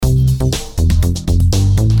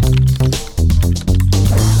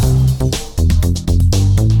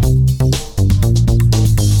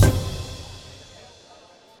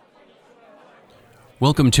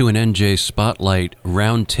Welcome to an NJ Spotlight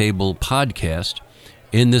Roundtable podcast.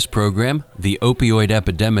 In this program, the opioid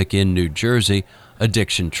epidemic in New Jersey,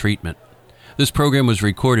 addiction treatment. This program was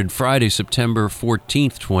recorded Friday, September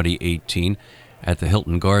 14th, 2018, at the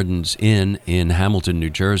Hilton Gardens Inn in Hamilton, New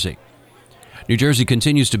Jersey. New Jersey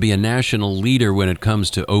continues to be a national leader when it comes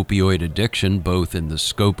to opioid addiction, both in the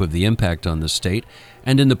scope of the impact on the state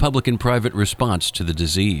and in the public and private response to the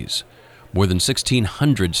disease. More than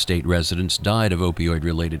 1,600 state residents died of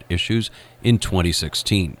opioid-related issues in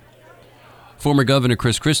 2016. Former Governor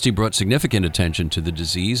Chris Christie brought significant attention to the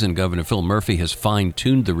disease, and Governor Phil Murphy has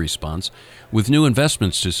fine-tuned the response with new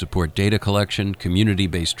investments to support data collection,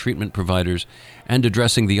 community-based treatment providers, and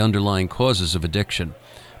addressing the underlying causes of addiction.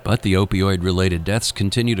 But the opioid-related deaths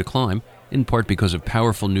continue to climb, in part because of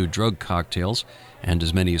powerful new drug cocktails, and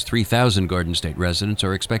as many as 3,000 Garden State residents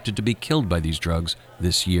are expected to be killed by these drugs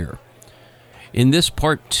this year. In this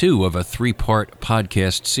part 2 of a 3-part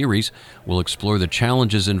podcast series, we'll explore the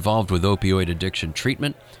challenges involved with opioid addiction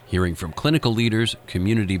treatment, hearing from clinical leaders,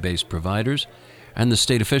 community-based providers, and the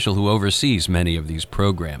state official who oversees many of these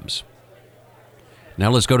programs. Now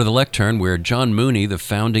let's go to the lectern where John Mooney, the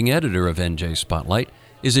founding editor of NJ Spotlight,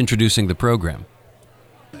 is introducing the program.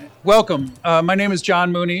 Welcome. My name is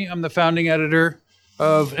John Mooney. I'm the founding editor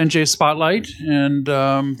of NJ Spotlight, and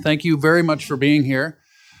thank you very much for being here.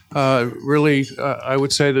 I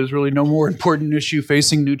would say there's really no more important issue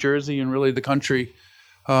facing New Jersey and really the country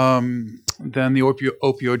than the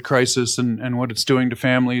opioid crisis and what it's doing to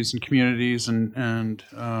families and communities and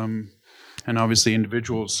obviously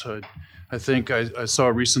individuals. I think I saw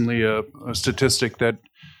recently a statistic that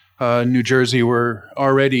New Jersey were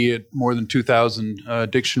already at more than 2,000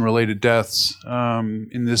 addiction-related deaths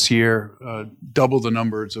in this year, double the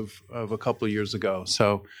numbers of a couple of years ago.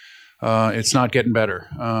 So. It's not getting better.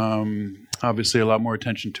 Obviously, a lot more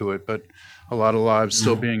attention to it, but a lot of lives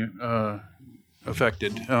still being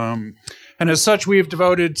affected. And as such,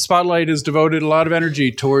 Spotlight has devoted a lot of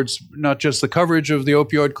energy towards not just the coverage of the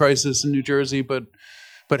opioid crisis in New Jersey, but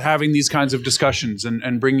having these kinds of discussions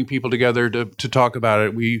and bringing people together to talk about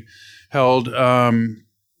it. We held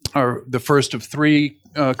the first of 3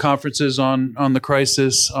 conferences on the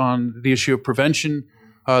crisis, on the issue of prevention.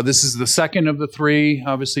 This is the second of the 3,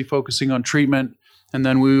 obviously focusing on treatment. And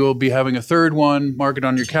then we will be having a third one, mark it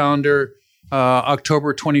on your calendar,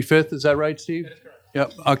 October 25th. Is that right, Steve? That is correct.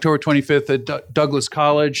 Yep, October 25th at Douglas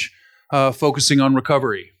College, focusing on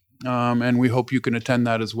recovery. And we hope you can attend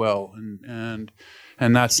that as well. And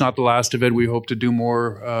that's not the last of it. We hope to do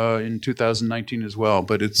more in 2019 as well.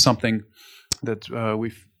 But it's something that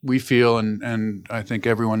we feel, and I think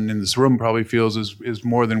everyone in this room probably feels is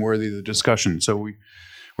more than worthy of the discussion. So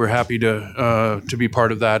we're happy to be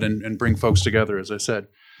part of that and bring folks together, as I said.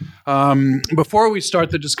 Before we start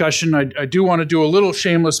the discussion, I do want to do a little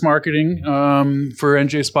shameless marketing for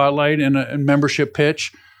NJ Spotlight and a membership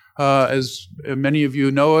pitch. As many of you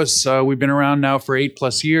know us, we've been around now for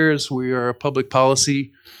 8+ years. We are a public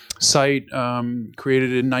policy site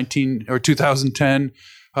created in 2010.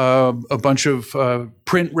 A bunch of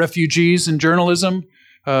print refugees in journalism.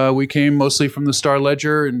 We came mostly from the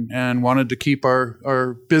Star-Ledger and wanted to keep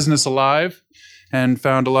our business alive, and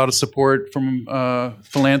found a lot of support from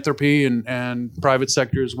philanthropy and private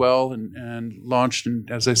sector as well, and launched,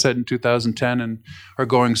 as I said, in 2010 and are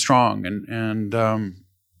going strong.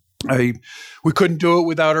 We couldn't do it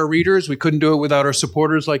without our readers. We couldn't do it without our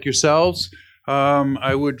supporters like yourselves.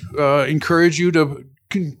 I would encourage you to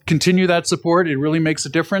continue that support. It really makes a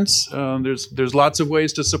difference. There's lots of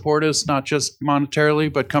ways to support us, not just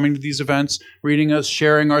monetarily, but coming to these events, reading us,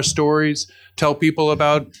 sharing our stories, tell people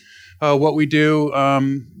about what we do.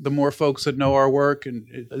 The more folks that know our work, and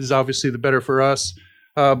it is obviously the better for us.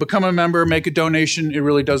 Become a member, make a donation. It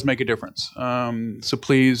really does make a difference. So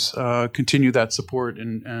please continue that support,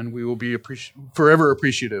 and we will be forever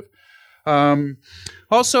appreciative.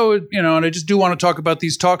 Also, and I just do want to talk about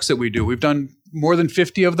these talks that we do. We've done more than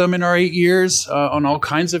 50 of them in our 8 years on all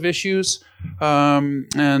kinds of issues.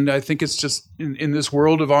 And I think it's just in this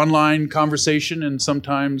world of online conversation and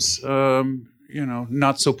sometimes,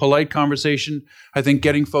 not so polite conversation, I think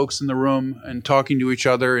getting folks in the room and talking to each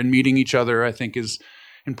other and meeting each other, I think is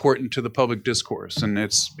important to the public discourse. And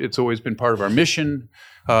it's always been part of our mission.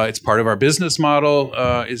 It's part of our business model.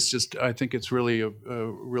 I think it's really a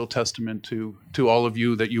real testament to all of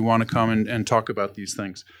you that you want to come and talk about these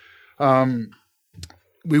things.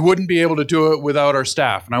 We wouldn't be able to do it without our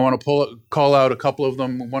staff, and I want to call out a couple of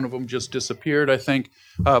them. One of them just disappeared, I think.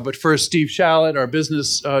 But first, Steve Shallett, our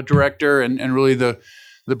business director, and really the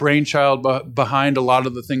the brainchild behind a lot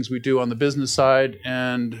of the things we do on the business side.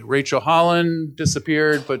 And Rachel Holland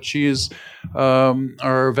disappeared, but she is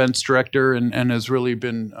our events director and has really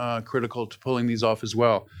been critical to pulling these off as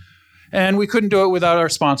well. And we couldn't do it without our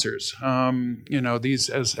sponsors. These,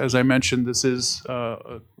 as I mentioned, this is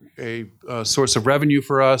a source of revenue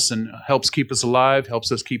for us and helps keep us alive,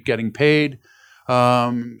 helps us keep getting paid,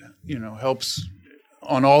 helps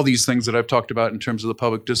on all these things that I've talked about in terms of the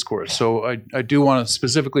public discourse. So I do want to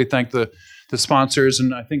specifically thank the sponsors,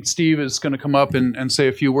 and I think Steve is going to come up and say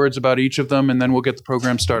a few words about each of them, and then we'll get the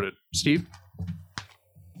program started. Steve?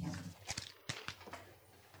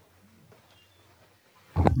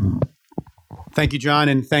 Thank you, John,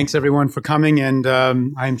 and thanks everyone for coming. And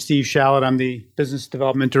I'm Steve Shallett. I'm the Business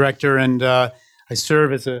Development Director, and I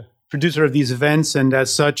serve as a producer of these events. And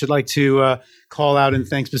as such, I'd like to call out and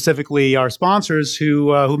thank specifically our sponsors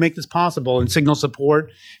who make this possible and signal support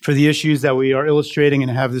for the issues that we are illustrating, and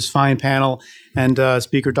have this fine panel and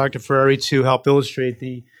speaker, Dr. Ferrari, to help illustrate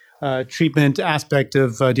the treatment aspect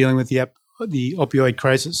of dealing with the opioid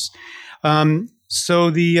crisis. So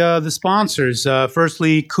the sponsors,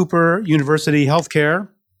 firstly, Cooper University Healthcare,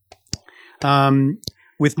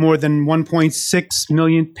 with more than 1.6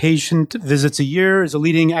 million patient visits a year, is a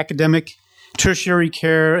leading academic tertiary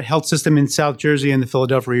care health system in South Jersey and the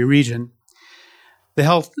Philadelphia region. The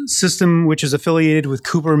health system, which is affiliated with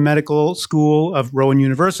Cooper Medical School of Rowan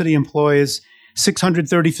University, employs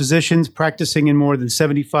 630 physicians practicing in more than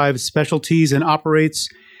 75 specialties and operates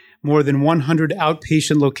more than 100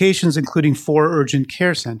 outpatient locations, including 4 urgent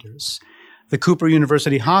care centers. The Cooper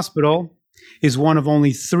University Hospital is one of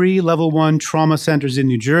only 3 Level 1 trauma centers in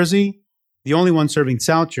New Jersey, the only one serving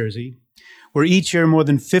South Jersey, where each year more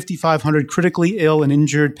than 5,500 critically ill and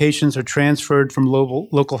injured patients are transferred from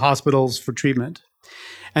local hospitals for treatment.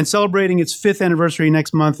 And celebrating its 5th anniversary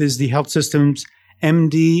next month is the health system's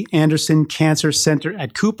MD Anderson Cancer Center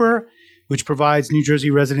at Cooper, which provides New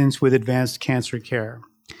Jersey residents with advanced cancer care.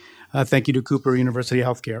 Thank you to Cooper University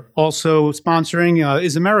Healthcare. Also sponsoring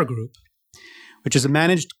is AmeriGroup, which is a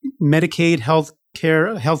managed Medicaid health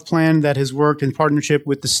plan that has worked in partnership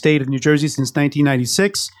with the state of New Jersey since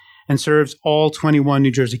 1996 and serves all 21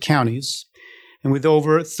 New Jersey counties. And with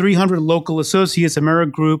over 300 local associates,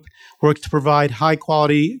 AmeriGroup works to provide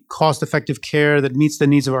high-quality, cost-effective care that meets the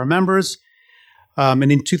needs of our members.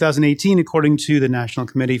 And in 2018, according to the National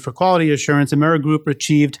Committee for Quality Assurance, AmeriGroup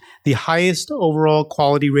achieved the highest overall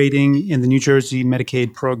quality rating in the New Jersey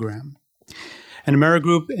Medicaid program. And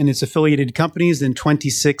AmeriGroup and its affiliated companies in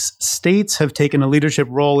 26 states have taken a leadership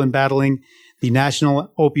role in battling the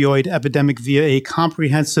national opioid epidemic via a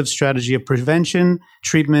comprehensive strategy of prevention,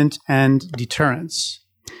 treatment, and deterrence.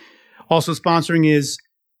 Also sponsoring is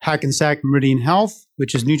Hackensack Meridian Health,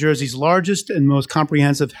 which is New Jersey's largest and most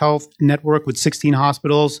comprehensive health network with 16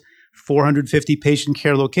 hospitals, 450 patient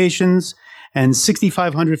care locations, and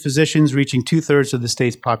 6,500 physicians reaching 2/3 of the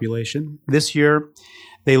state's population. This year,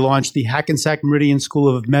 they launched the Hackensack Meridian School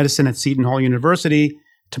of Medicine at Seton Hall University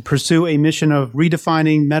to pursue a mission of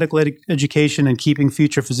redefining medical education and keeping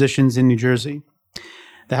future physicians in New Jersey.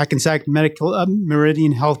 The Hackensack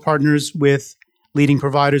Meridian Health partners with leading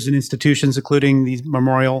providers and institutions, including the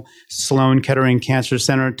Memorial Sloan Kettering Cancer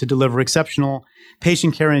Center, to deliver exceptional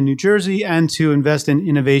patient care in New Jersey and to invest in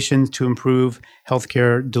innovations to improve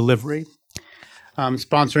healthcare delivery.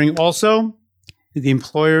 Sponsoring also the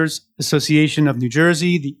Employers Association of New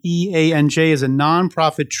Jersey. The EANJ is a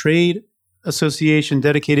nonprofit trade association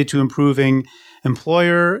dedicated to improving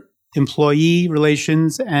employer-employee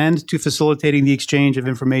relations and to facilitating the exchange of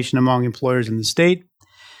information among employers in the state.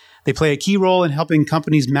 They play a key role in helping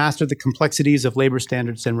companies master the complexities of labor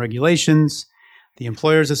standards and regulations. The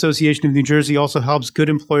Employers Association of New Jersey also helps good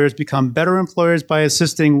employers become better employers by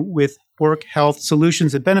assisting with work health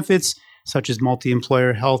solutions and benefits, such as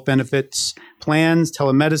multi-employer health benefits plans,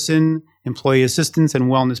 telemedicine, employee assistance, and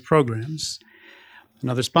wellness programs.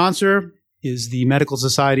 Another sponsor is the Medical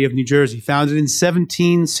Society of New Jersey. Founded in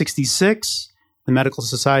 1766, the Medical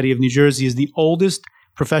Society of New Jersey is the oldest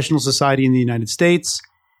professional society in the United States.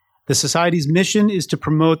 The Society's mission is to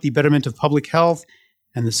promote the betterment of public health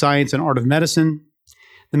and the science and art of medicine.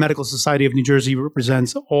 The Medical Society of New Jersey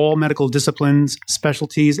represents all medical disciplines,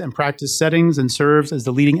 specialties, and practice settings and serves as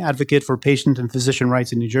the leading advocate for patient and physician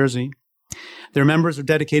rights in New Jersey. Their members are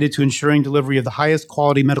dedicated to ensuring delivery of the highest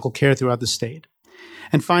quality medical care throughout the state.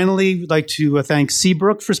 And finally, we'd like to thank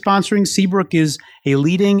Seabrook for sponsoring. Seabrook is a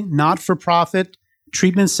leading not-for-profit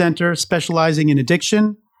treatment center specializing in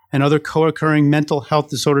addiction and other co-occurring mental health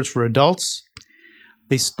disorders for adults.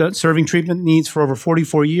 Serving treatment needs for over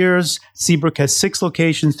 44 years. Seabrook has 6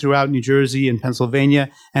 locations throughout New Jersey and Pennsylvania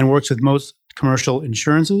and works with most commercial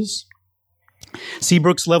insurances.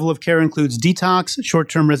 Seabrook's level of care includes detox,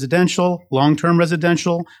 short-term residential, long-term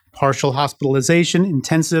residential, partial hospitalization,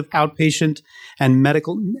 intensive outpatient, and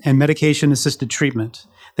medication-assisted treatment.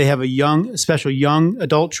 They have a special young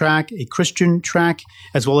adult track, a Christian track,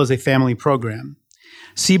 as well as a family program.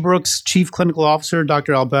 Seabrook's Chief Clinical Officer,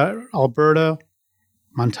 Dr. Alberta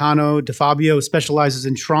Montano DeFabio, specializes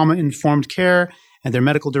in trauma-informed care, and their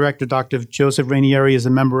medical director, Dr. Joseph Rainieri, is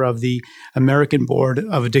a member of the American Board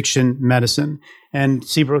of Addiction Medicine. And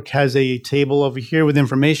Seabrook has a table over here with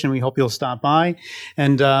information. We hope you'll stop by.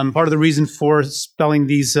 And part of the reason for spelling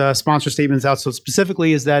these sponsor statements out so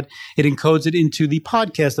specifically is that it encodes it into the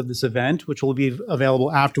podcast of this event, which will be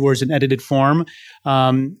available afterwards in edited form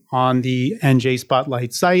on the NJ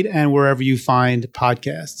Spotlight site and wherever you find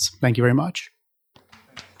podcasts. Thank you very much.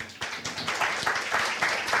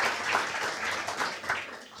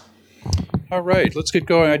 All right, let's get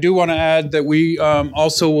going. I do want to add that we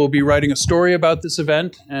also will be writing a story about this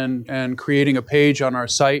event and creating a page on our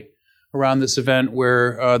site around this event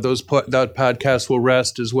where that podcast will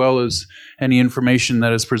rest, as well as any information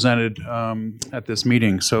that is presented at this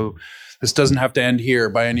meeting. So this doesn't have to end here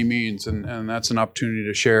by any means, and that's an opportunity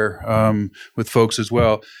to share with folks as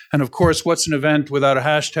well. And of course, what's an event without a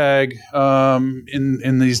hashtag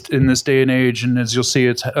in this day and age? And as you'll see,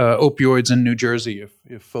 it's opioids in New Jersey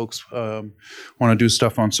if folks want to do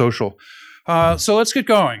stuff on social. So let's get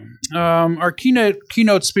going. Our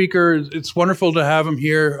keynote speaker, it's wonderful to have him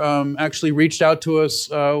here. Actually reached out to us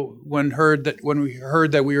when we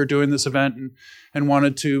heard that we were doing this event and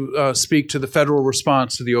wanted to speak to the federal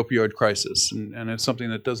response to the opioid crisis. And it's something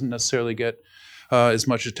that doesn't necessarily get as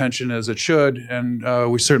much attention as it should.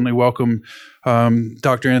 And we certainly welcome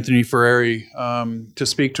Dr. Anthony Ferreri to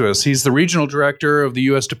speak to us. He's the regional director of the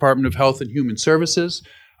U.S. Department of Health and Human Services,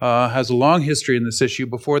 has a long history in this issue.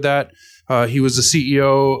 Before that, he was the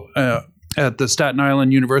CEO at the Staten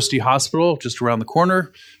Island University Hospital, just around the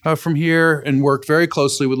corner from here, and worked very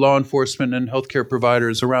closely with law enforcement and healthcare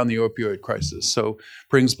providers around the opioid crisis. So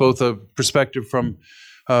brings both a perspective from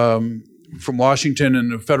Washington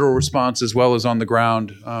and a federal response, as well as on the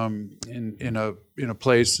ground in a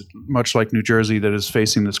place much like New Jersey that is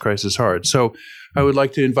facing this crisis hard. So I would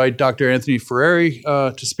like to invite Dr. Anthony Ferreri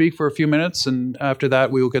to speak for a few minutes, and after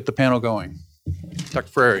that we will get the panel going. Dr.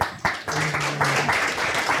 Ferreri.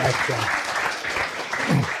 Thanks, John.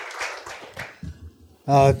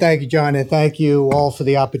 Thank you, John, and thank you all for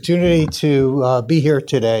the opportunity to be here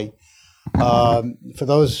today. For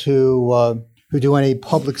those who do any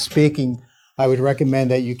public speaking, I would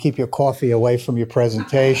recommend that you keep your coffee away from your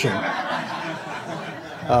presentation.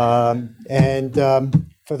 For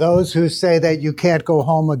those who say that you can't go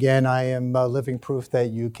home again, I am living proof that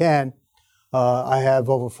you can. I have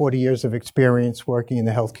over 40 years of experience working in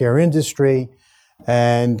the healthcare industry,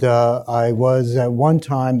 and I was at one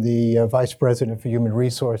time the Vice President for Human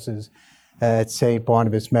Resources at St.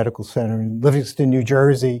 Barnabas Medical Center in Livingston, New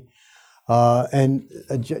Jersey.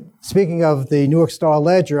 Speaking of the New York Star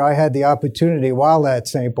Ledger, I had the opportunity while at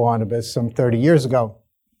St. Barnabas some 30 years ago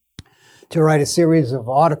to write a series of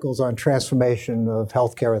articles on transformation of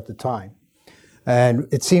healthcare at the time. And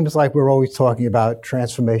it seems like we're always talking about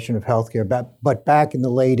transformation of healthcare, but back in the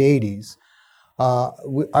late 80s,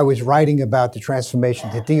 I was writing about the transformation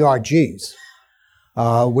to DRGs,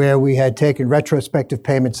 where we had taken retrospective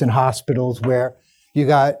payments in hospitals where you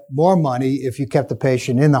got more money if you kept the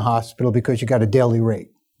patient in the hospital because you got a daily rate.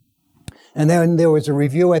 And then there was a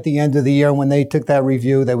review at the end of the year. When they took that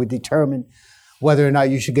review, they would determine whether or not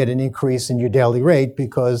you should get an increase in your daily rate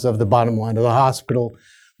because of the bottom line of the hospital,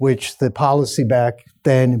 which the policy back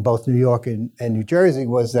then in both New York and New Jersey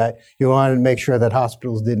was that you wanted to make sure that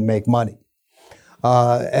hospitals didn't make money.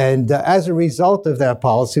 As a result of that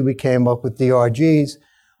policy, we came up with DRGs,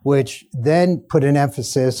 which then put an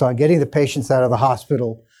emphasis on getting the patients out of the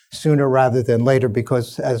hospital sooner rather than later,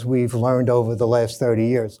 because as we've learned over the last 30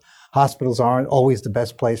 years, hospitals aren't always the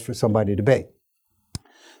best place for somebody to be.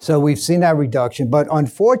 So we've seen that reduction, but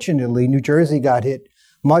unfortunately, New Jersey got hit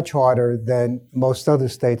much harder than most other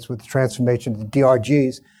states with the transformation to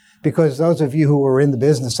DRGs, because those of you who were in the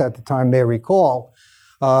business at the time may recall,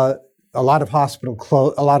 a lot of hospital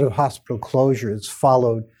closures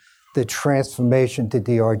followed the transformation to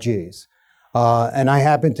DRGs. And I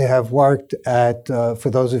happen to have worked at, for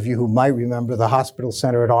those of you who might remember, the hospital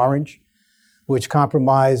center at Orange, which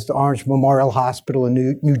comprised Orange Memorial Hospital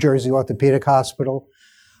and New Jersey Orthopedic Hospital.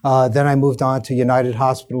 Then I moved on to United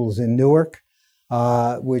Hospitals in Newark,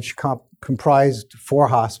 which comprised 4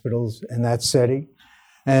 hospitals in that city.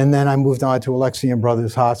 And then I moved on to Alexian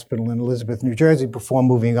Brothers Hospital in Elizabeth, New Jersey, before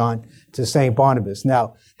moving on to St. Barnabas.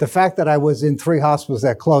 Now, the fact that I was in 3 hospitals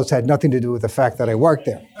that closed had nothing to do with the fact that I worked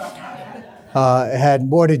there. It had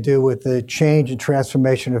more to do with the change and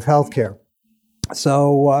transformation of healthcare.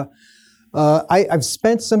 So I've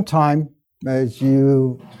spent some time, as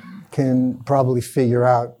you can probably figure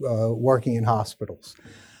out, working in hospitals.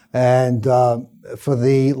 And for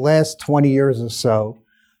the last 20 years or so,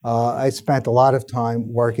 I spent a lot of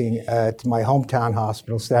time working at my hometown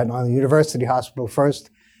hospital, Staten Island University Hospital, first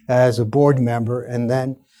as a board member and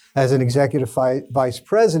then as an executive vice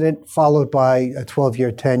president, followed by a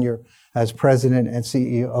 12-year tenure as president and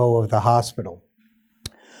CEO of the hospital.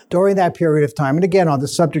 During that period of time, and again on the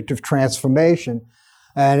subject of transformation,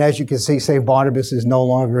 and as you can see, St. Barnabas is no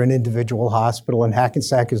longer an individual hospital, and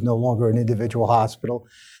Hackensack is no longer an individual hospital,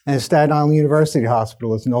 and Staten Island University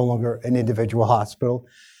Hospital is no longer an individual hospital.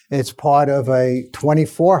 It's part of a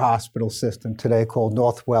 24-hospital system today called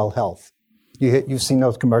Northwell Health. You've seen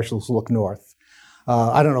those commercials, look north.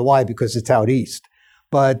 I don't know why, because it's out east.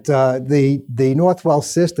 But the Northwell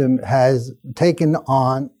system has taken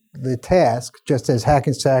on the task, just as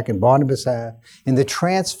Hackensack and Barnabas have, in the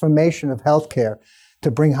transformation of healthcare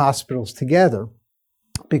to bring hospitals together.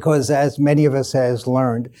 Because as many of us has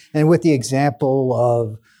learned, and with the example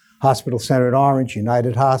of Hospital Center at Orange,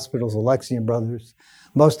 United Hospitals, Alexian Brothers,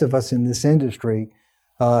 most of us in this industry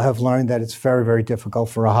have learned that it's very, very difficult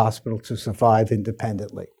for a hospital to survive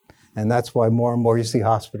independently. And that's why more and more you see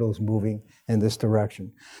hospitals moving in this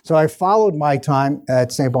direction. So I followed my time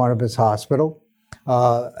at St. Barnabas Hospital,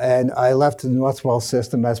 and I left the Northwell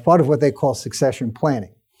system as part of what they call succession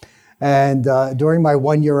planning. And during my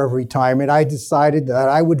 1 year of retirement, I decided that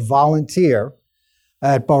I would volunteer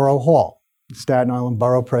at Borough Hall. Staten Island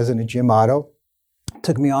Borough President Jim Otto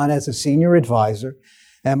took me on as a senior advisor,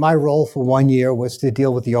 and my role for 1 year was to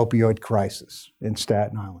deal with the opioid crisis in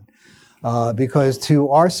Staten Island. Because to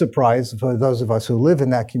our surprise, for those of us who live in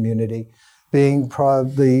that community, being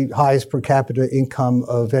probably the highest per capita income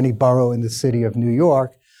of any borough in the city of New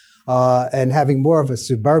York, and having more of a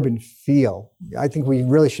suburban feel, I think we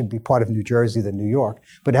really should be part of New Jersey than New York,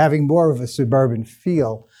 but having more of a suburban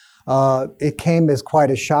feel, it came as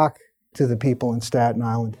quite a shock to the people in Staten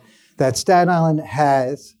Island that Staten Island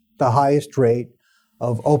has the highest rate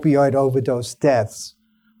of opioid overdose deaths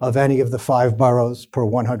of any of the 5 boroughs per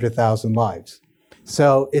 100,000 lives.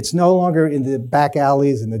 So it's no longer in the back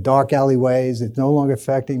alleys, in the dark alleyways. It's no longer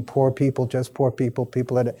affecting poor people, just poor people,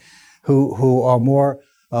 people that who are more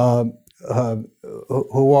who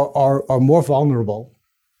are more vulnerable,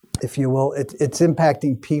 if you will. It's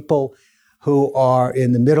impacting people who are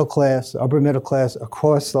in the middle class, upper middle class,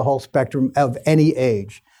 across the whole spectrum of any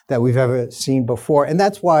age that we've ever seen before. And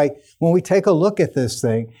that's why when we take a look at this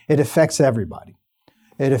thing, it affects everybody.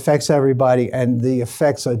 It affects everybody, and the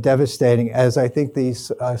effects are devastating, as I think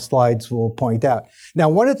these slides will point out. Now,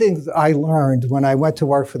 one of the things I learned when I went to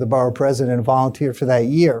work for the borough president and volunteered for that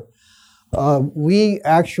year, we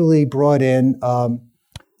actually brought in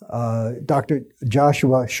Dr.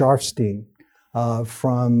 Joshua Sharfstein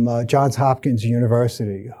from Johns Hopkins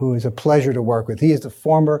University, who is a pleasure to work with. He is the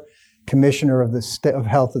former commissioner of of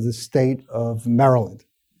health of the state of Maryland.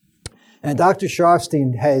 And Dr.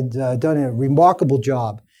 Sharfstein had done a remarkable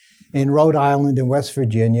job in Rhode Island and West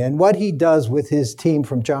Virginia. And what he does with his team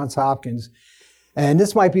from Johns Hopkins, and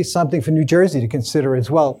this might be something for New Jersey to consider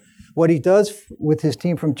as well, what he does with his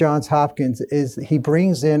team from Johns Hopkins is he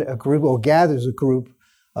brings in a group, or gathers a group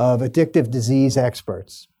of addictive disease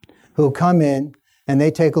experts who come in and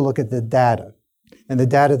they take a look at the data, and the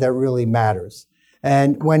data that really matters.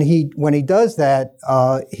 And when he does that,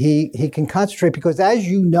 he can concentrate, because as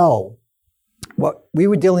you know, what we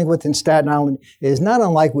were dealing with in Staten Island is not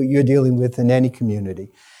unlike what you're dealing with in any community.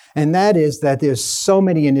 And that is that there's so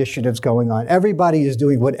many initiatives going on. Everybody is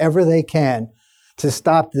doing whatever they can to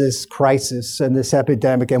stop this crisis and this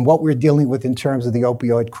epidemic and what we're dealing with in terms of the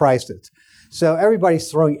opioid crisis. So everybody's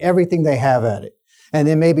throwing everything they have at it. And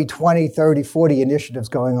there may be 20, 30, 40 initiatives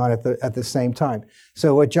going on at the same time.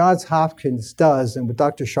 So what Johns Hopkins does and what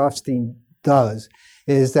Dr. Sharfstein does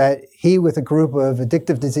is that he, with a group of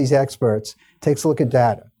addictive disease experts, takes a look at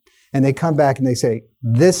data. And they come back and they say,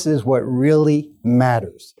 this is what really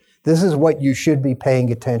matters. This is what you should be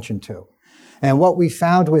paying attention to. And what we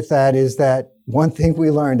found with that is that one thing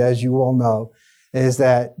we learned, as you all know, is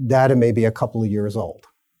that data may be a couple of years old.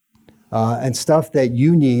 And stuff that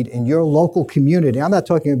you need in your local community. I'm not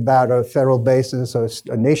talking about a federal basis or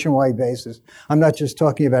a nationwide basis. I'm not just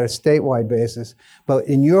talking about a statewide basis. But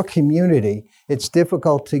in your community, it's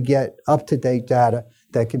difficult to get up-to-date data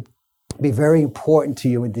that can be very important to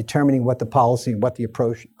you in determining what the policy and what the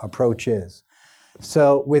approach is.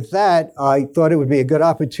 So with that, I thought it would be a good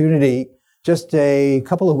opportunity. Just a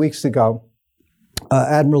couple of weeks ago,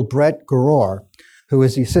 Admiral Brett Giroir, who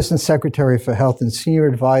is the Assistant Secretary for Health and Senior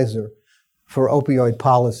Advisor for Opioid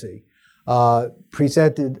Policy,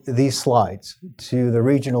 presented these slides to the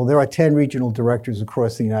regional. There are 10 regional directors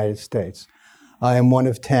across the United States. I am one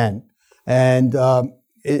of 10. And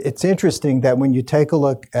it's interesting that when you take a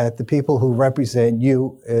look at the people who represent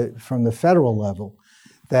you from the federal level,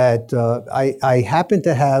 that I happen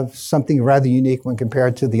to have something rather unique when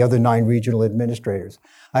compared to the other 9 regional administrators.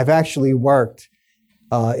 I've actually worked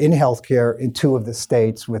in healthcare in 2 of the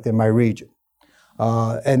states within my region.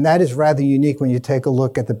 And that is rather unique when you take a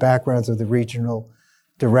look at the backgrounds of the regional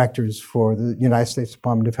directors for the United States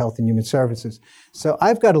Department of Health and Human Services. So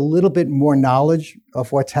I've got a little bit more knowledge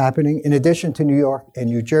of what's happening. In addition to New York and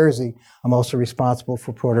New Jersey, I'm also responsible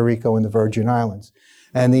for Puerto Rico and the Virgin Islands.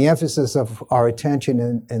 And the emphasis of our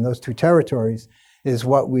attention in those 2 territories is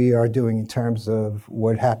what we are doing in terms of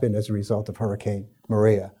what happened as a result of Hurricane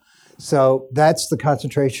Maria. So that's the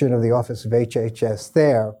concentration of the Office of HHS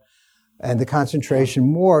there. And the concentration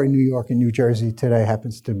more in New York and New Jersey today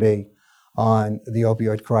happens to be on the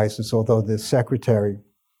opioid crisis, although the Secretary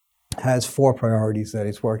has 4 priorities that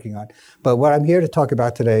he's working on. But what I'm here to talk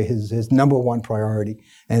about today is his number 1 priority,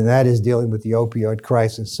 and that is dealing with the opioid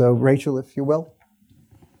crisis. So Rachel, if you will.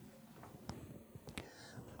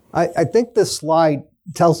 I think this slide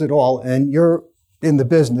tells it all, and you're in the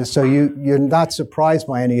business, so you're not surprised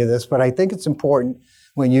by any of this, but I think it's important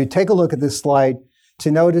when you take a look at this slide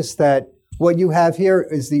to notice that what you have here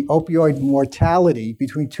is the opioid mortality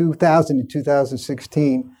between 2000 and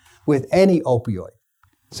 2016 with any opioid.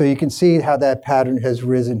 So you can see how that pattern has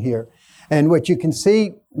risen here. And what you can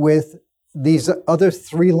see with these other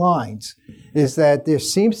 3 lines is that there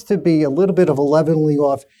seems to be a little bit of a leveling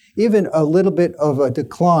off, even a little bit of a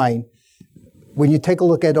decline when you take a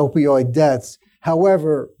look at opioid deaths.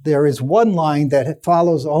 However, there is one line that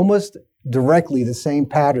follows almost directly the same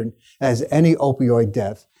pattern as any opioid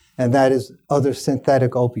death, and that is other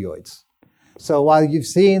synthetic opioids. So while you've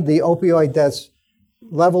seen the opioid deaths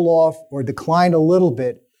level off or decline a little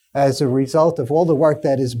bit as a result of all the work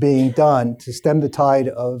that is being done to stem the tide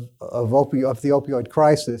of the opioid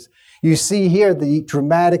crisis, you see here the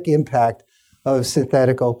dramatic impact of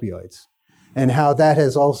synthetic opioids and how that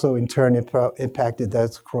has also in turn impacted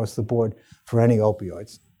deaths across the board for any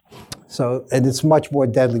opioids. So, and it's much more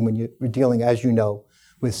deadly when you're dealing, as you know,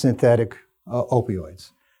 with synthetic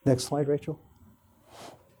opioids. Next slide, Rachel.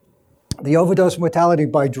 The overdose mortality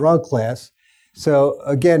by drug class. So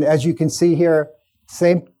again, as you can see here,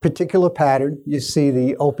 same particular pattern. You see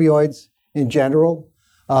the opioids in general.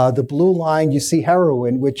 The blue line, you see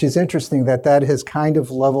heroin, which is interesting that has kind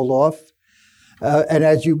of leveled off. And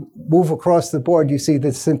as you move across the board, you see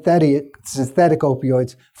the synthetic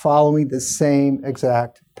opioids following the same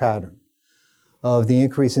exact pattern of the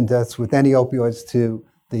increase in deaths with any opioids to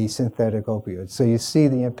the synthetic opioids. So you see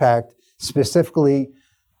the impact, specifically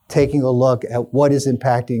taking a look at what is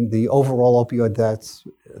impacting the overall opioid deaths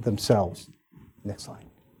themselves. Next slide.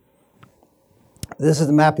 This is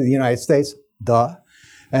the map of the United States, duh.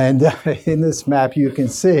 And in this map, you can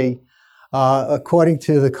see, according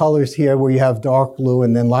to the colors here, where you have dark blue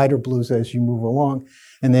and then lighter blues as you move along,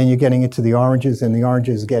 and then you're getting into the oranges, and the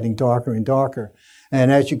oranges getting darker and darker. And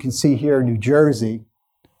as you can see here, New Jersey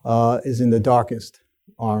is in the darkest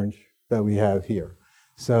orange that we have here.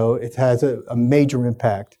 So it has a major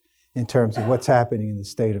impact in terms of what's happening in the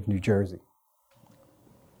state of New Jersey.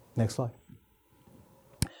 Next slide.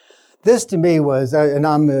 This to me was, and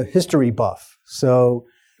I'm a history buff, so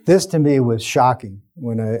this to me was shocking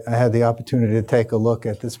when I had the opportunity to take a look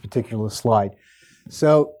at this particular slide.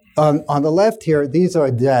 So on the left here, these are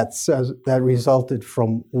deaths that resulted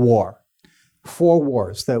from war. 4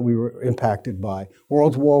 wars that we were impacted by: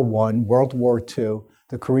 World War I, World War II,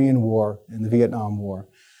 the Korean War, and the Vietnam War.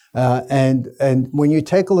 And when you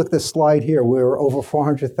take a look at this slide here, where over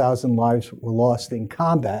 400,000 lives were lost in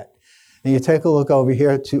combat, and you take a look over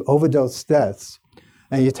here to overdose deaths,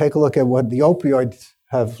 and you take a look at what the opioids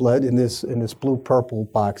have led in this blue-purple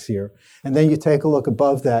box here, and then you take a look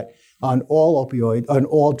above that on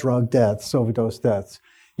all drug deaths, overdose deaths,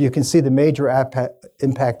 you can see the major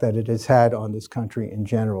impact that it has had on this country in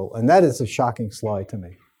general. And that is a shocking slide to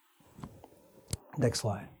me. Next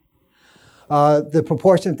slide. The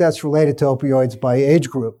proportion of deaths related to opioids by age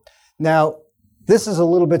group. Now, this is a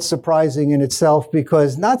little bit surprising in itself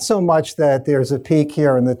because not so much that there's a peak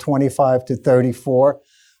here in the 25 to 34,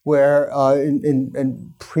 where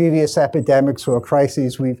in previous epidemics or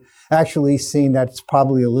crises, we've actually seen that it's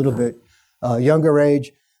probably a little bit younger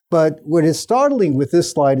age. But what is startling with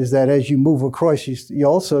this slide is that as you move across, you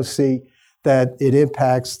also see that it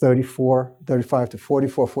impacts 35 to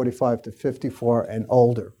 44, 45 to 54, and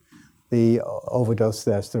older, the overdose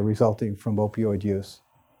deaths that are resulting from opioid use.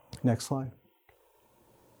 Next slide.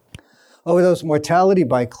 Overdose mortality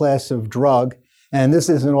by class of drug, and this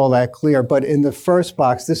isn't all that clear, but in the first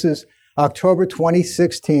box, this is October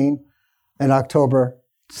 2016 and October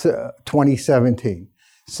 2017.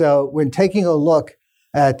 So when taking a look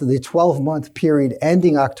at the 12-month period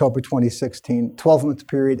ending October 2016, 12-month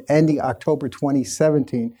period ending October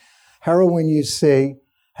 2017, heroin use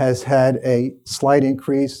has had a slight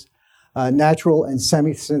increase. Natural and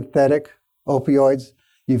semi-synthetic opioids,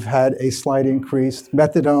 you've had a slight increase.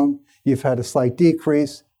 Methadone, you've had a slight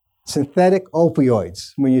decrease. Synthetic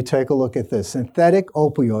opioids, when you take a look at this, synthetic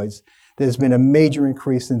opioids, there's been a major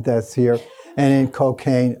increase in deaths here, and in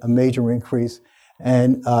cocaine, a major increase.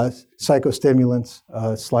 And psychostimulants,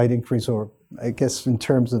 slight increase, or I guess in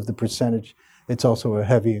terms of the percentage, it's also a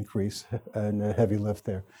heavy increase and a heavy lift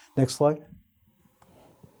there. Next slide.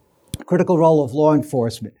 Critical role of law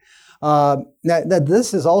enforcement. Now,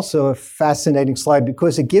 this is also a fascinating slide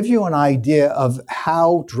because it gives you an idea of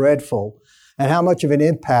how dreadful and how much of an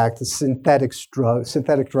impact the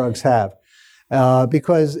synthetic drugs have.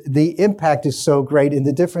 Because the impact is so great, and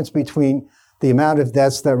the difference between the amount of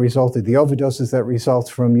deaths that resulted, the overdoses that result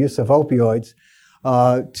from use of opioids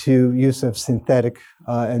to use of synthetic,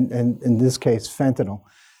 and in this case, fentanyl.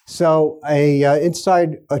 So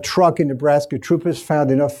inside a truck in Nebraska, troopers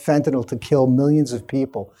found enough fentanyl to kill millions of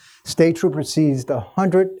people. State troopers seized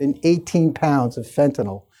 118 pounds of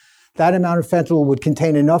fentanyl. That amount of fentanyl would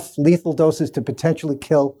contain enough lethal doses to potentially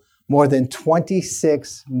kill more than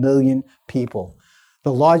 26 million people.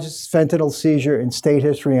 The largest fentanyl seizure in state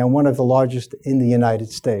history and one of the largest in the United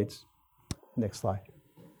States. Next slide.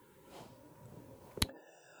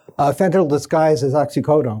 Fentanyl disguised as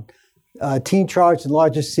oxycodone. Teen charged the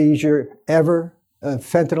largest seizure ever of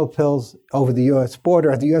fentanyl pills over the U.S.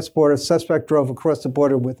 border. At the U.S. border, a suspect drove across the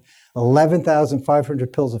border with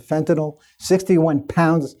 11,500 pills of fentanyl, 61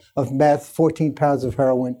 pounds of meth, 14 pounds of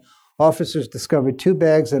heroin. Officers discovered 2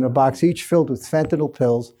 bags and a box, each filled with fentanyl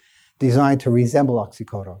pills designed to resemble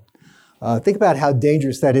oxycodone. Think about how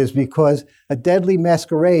dangerous that is, because a deadly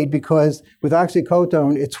masquerade, because with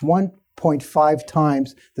oxycodone, it's 1.5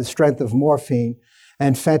 times the strength of morphine,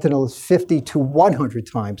 and fentanyl is 50 to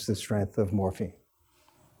 100 times the strength of morphine.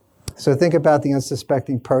 So think about the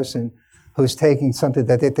unsuspecting person who's taking something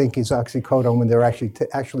that they think is oxycodone when they're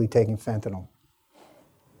actually taking fentanyl.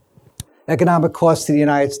 Economic cost to the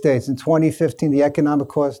United States. In 2015, the economic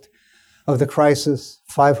cost of the crisis,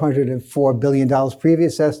 $504 billion.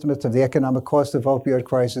 Previous estimates of the economic cost of opioid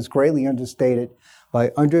crisis greatly understated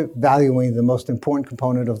by undervaluing the most important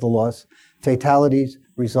component of the loss, fatalities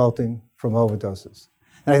resulting from overdoses.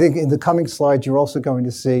 And I think in the coming slides, you're also going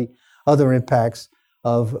to see other impacts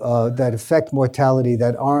of that affect mortality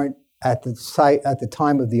that aren't at the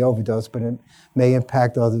time of the overdose, but it may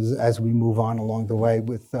impact others as we move on along the way.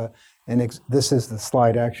 This is the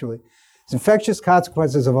slide actually. It's infectious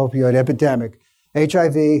consequences of opioid epidemic: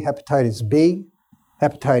 HIV, hepatitis B,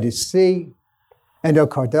 hepatitis C,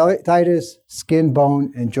 endocarditis, skin,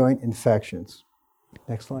 bone, and joint infections.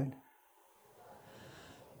 Next slide.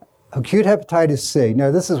 Acute hepatitis C.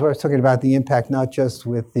 Now, this is where I was talking about the impact, not just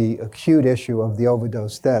with the acute issue of the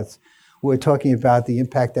overdose deaths. We're talking about the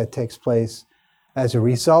impact that takes place as a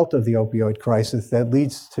result of the opioid crisis that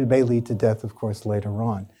may lead to death, of course, later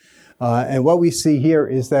on. And what we see here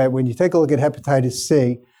is that when you take a look at hepatitis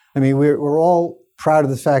C, I mean, we're all proud of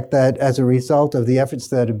the fact that as a result of the efforts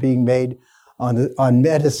that are being made on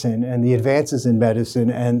medicine and the advances in medicine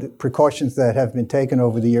and precautions that have been taken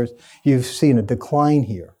over the years, you've seen a decline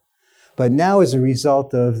here. But now, as a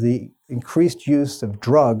result of the increased use of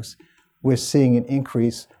drugs, we're seeing an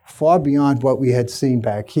increase far beyond what we had seen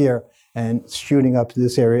back here and shooting up to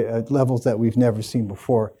this area at levels that we've never seen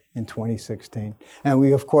before in 2016. And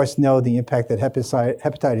we, of course, know the impact that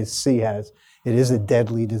hepatitis C has. It is a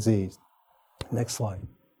deadly disease. Next slide.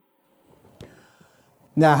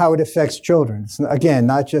 Now, how it affects children. It's, again,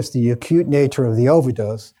 not just the acute nature of the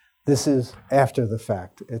overdose. This is after the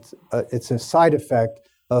fact. It's a side effect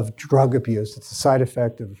of drug abuse. It's a side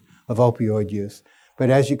effect of opioid use. But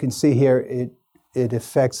as you can see here, it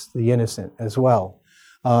affects the innocent as well.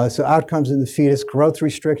 So outcomes in the fetus: growth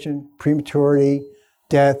restriction, prematurity,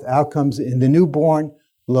 death. Outcomes in the newborn: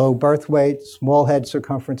 low birth weight, small head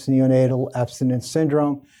circumference, neonatal abstinence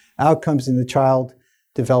syndrome. Outcomes in the child: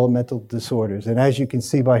 developmental disorders. And as you can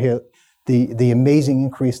see by here, the amazing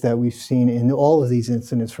increase that we've seen in all of these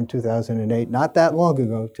incidents from 2008, not that long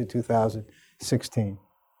ago, to 2016.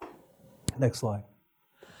 Next slide.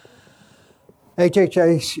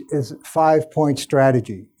 HHS is 5-point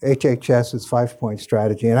strategy. HHS is 5-point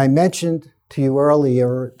strategy. And I mentioned to you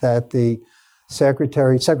earlier that the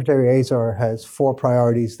Secretary Azar has 4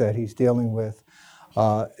 priorities that he's dealing with.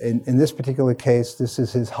 In this particular case, this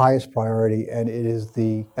is his highest priority, and it is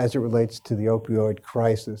as it relates to the opioid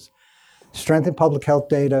crisis. Strengthen public health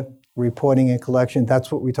data, reporting and collection. That's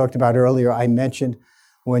what we talked about earlier. I mentioned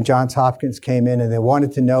when Johns Hopkins came in and they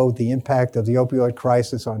wanted to know the impact of the opioid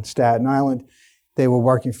crisis on Staten Island. They were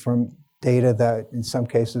working from data that in some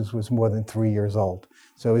cases was more than 3 years old.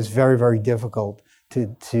 So it's very, very difficult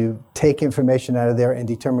to take information out of there and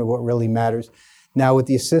determine what really matters. Now, with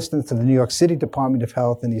the assistance of the New York City Department of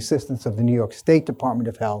Health and the assistance of the New York State Department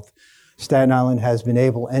of Health, Staten Island has been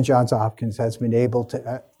able, and Johns Hopkins has been able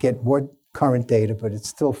to get more current data, but it's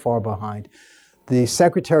still far behind. The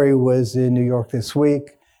secretary was in New York this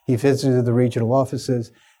week. He visited the regional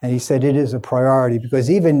offices, and he said it is a priority because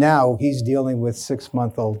even now he's dealing with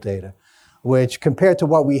 6-month-old data, which compared to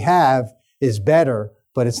what we have is better,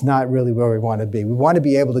 but it's not really where we want to be. We want to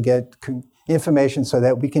be able to get information so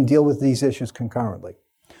that we can deal with these issues concurrently.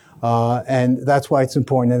 And that's why it's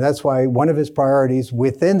important. And that's why one of his priorities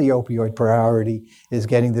within the opioid priority is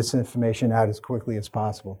getting this information out as quickly as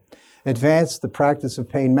possible. Advance the practice of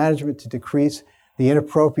pain management to decrease the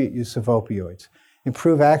inappropriate use of opioids.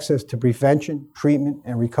 Improve access to prevention, treatment,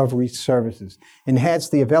 and recovery services. Enhance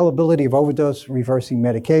the availability of overdose reversing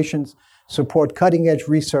medications. Support cutting-edge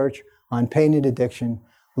research on pain and addiction.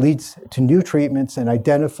 Leads to new treatments and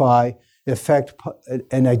identifies effective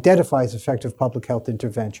public health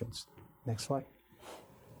interventions. Next slide.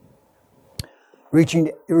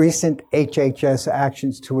 Recent HHS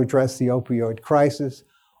actions to address the opioid crisis.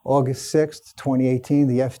 August 6th, 2018,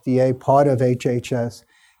 the FDA, part of HHS,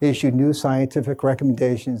 issued new scientific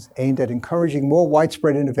recommendations aimed at encouraging more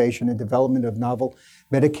widespread innovation and development of novel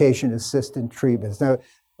medication-assisted treatments. Now,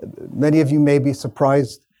 many of you may be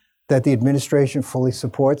surprised that the administration fully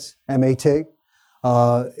supports MAT.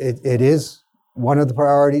 It is one of the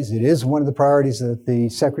priorities. It is one of the priorities that the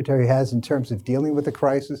Secretary has in terms of dealing with the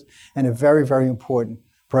crisis, and a very, very important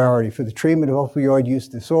priority for the treatment of opioid use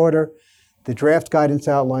disorder. The draft guidance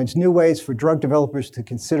outlines new ways for drug developers to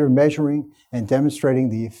consider measuring and demonstrating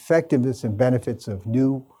the effectiveness and benefits of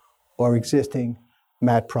new or existing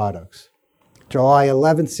MAT products. July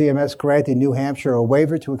 11th, CMS granted New Hampshire a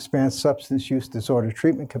waiver to expand substance use disorder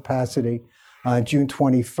treatment capacity. On June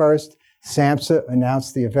 21st, SAMHSA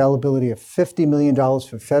announced the availability of $50 million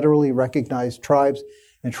for federally recognized tribes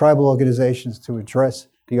and tribal organizations to address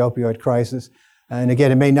the opioid crisis. And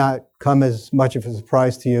again, it may not come as much of a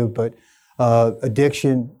surprise to you, but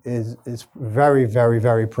addiction is very, very,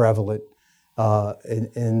 very prevalent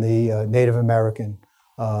in the Native American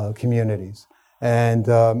communities. And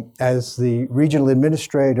as the regional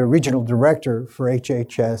director for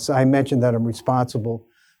HHS, I mentioned that I'm responsible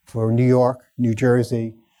for New York, New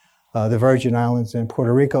Jersey, the Virgin Islands, and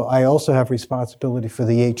Puerto Rico. I also have responsibility for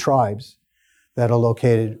the 8 tribes that are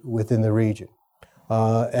located within the region.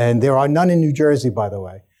 And there are none in New Jersey, by the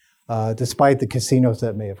way, despite the casinos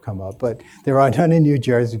that may have come up. But there are none in New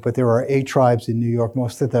Jersey, but there are 8 tribes in New York,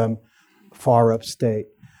 most of them far upstate.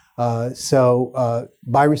 So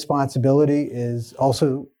my responsibility is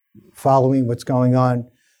also following what's going on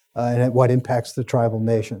and what impacts the tribal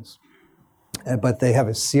nations. But they have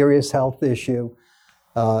a serious health issue,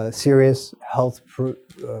 serious health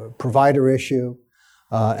provider issue,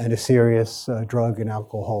 and a serious drug and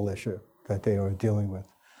alcohol issue that they are dealing with.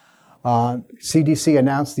 CDC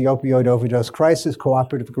announced the opioid overdose crisis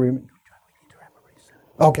cooperative agreement.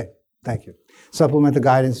 Okay, thank you. Supplemental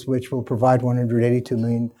guidance, which will provide $182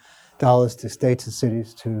 million to states and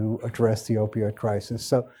cities to address the opioid crisis.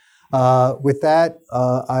 So with that,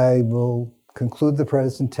 I will conclude the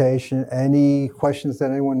presentation. Any questions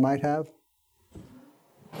that anyone might have?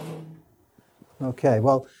 Okay,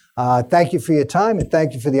 well, thank you for your time, and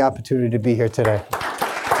thank you for the opportunity to be here today.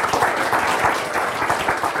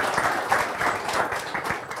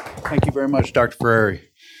 Thank you very much, Dr. Ferrari.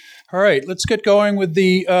 All right, let's get going with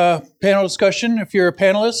the panel discussion. If you're a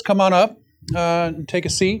panelist, come on up and take a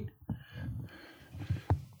seat.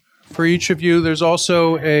 For each of you, there's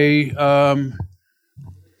also a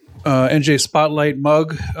NJ Spotlight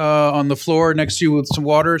mug on the floor next to you with some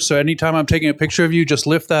water. So anytime I'm taking a picture of you, just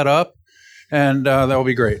lift that up, and that will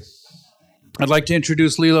be great. I'd like to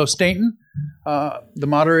introduce Lilo Stainton, the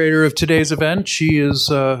moderator of today's event. She is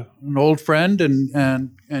an old friend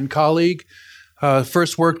and colleague.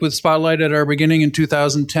 First worked with Spotlight at our beginning in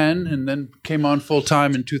 2010 and then came on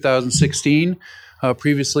full-time in 2016.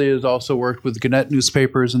 Previously has also worked with Gannett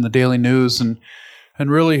newspapers and the Daily News and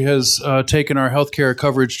really has taken our healthcare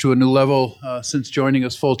coverage to a new level since joining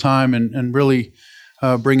us full-time and really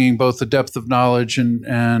bringing both the depth of knowledge and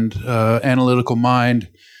analytical mind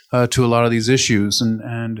to a lot of these issues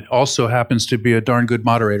and also happens to be a darn good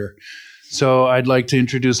moderator. So I'd like to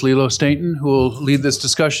introduce Lilo Stainton, who will lead this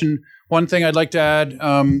discussion. One thing I'd like to add,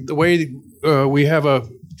 the way we have a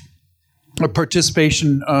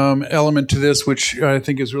participation element to this, which I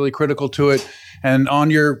think is really critical to it. And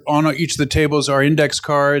on each of the tables are index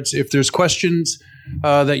cards. If there's questions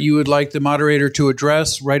that you would like the moderator to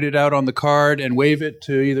address, write it out on the card and wave it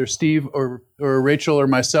to either Steve or Rachel or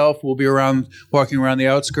myself. We'll be walking around the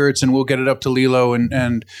outskirts, and we'll get it up to Lilo,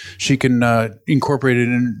 and she can incorporate it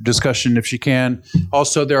in discussion if she can.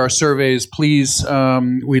 Also, there are surveys. Please,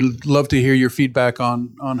 we'd love to hear your feedback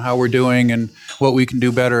on how we're doing and what we can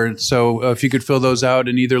do better. So if you could fill those out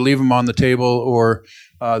and either leave them on the table or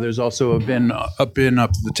there's also a bin up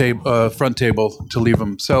the table, front table to leave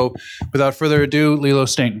them. So without further ado, Lilo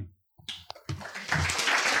Stainton.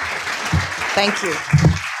 Thank you.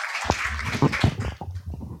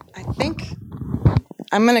 I think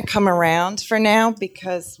I'm going to come around for now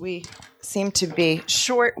because we seem to be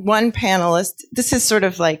short one panelist. This is sort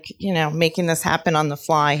of like, making this happen on the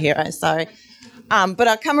fly here. I'm sorry. But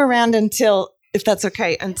I'll come around if that's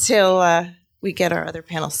okay, until we get our other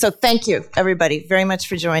panel. So thank you, everybody, very much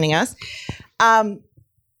for joining us.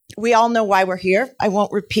 We all know why we're here. I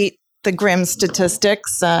won't repeat the grim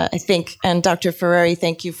statistics, I think. And Dr. Ferreri,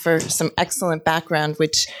 thank you for some excellent background,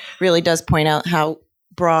 which really does point out how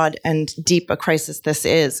broad and deep a crisis this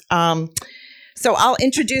is. So I'll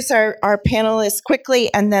introduce our panelists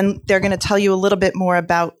quickly, and then they're going to tell you a little bit more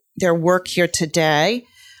about their work here today.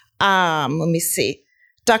 Let me see.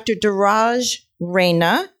 Dr. Dheeraj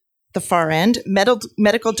Raina, the far end,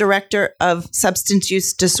 medical director of substance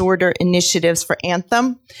use disorder initiatives for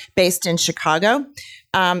Anthem, based in Chicago.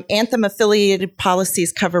 Anthem affiliated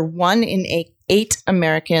policies cover 1 in 8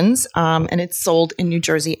 Americans, and it's sold in New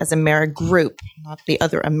Jersey as Amera Group, not the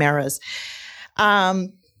other Ameras.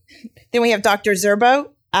 Then we have Dr.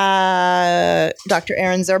 Zerbo, Dr.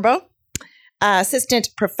 Aaron Zerbo, assistant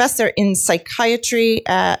professor in psychiatry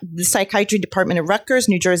at the Psychiatry Department at Rutgers,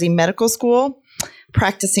 New Jersey Medical School,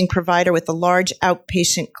 practicing provider with a large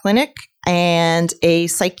outpatient clinic, and a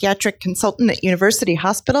psychiatric consultant at University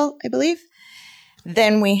Hospital, I believe.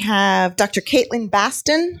 Then we have Dr. Caitlin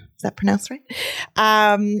Baston, is that pronounced right?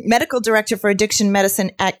 Medical director for addiction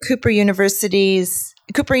medicine at Cooper University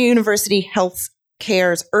Health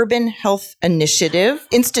Care's Urban Health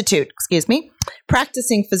Institute,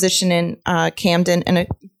 practicing physician in Camden, and it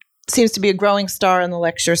seems to be a growing star on the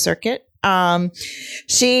lecture circuit.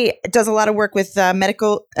 She does a lot of work with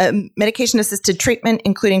medication-assisted treatment,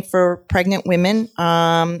 including for pregnant women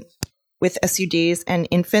with SUDs and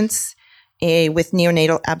infants with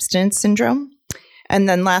neonatal abstinence syndrome. And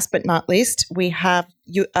then last but not least, we have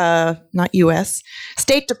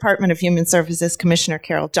State Department of Human Services Commissioner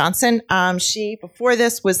Carol Johnson. She, before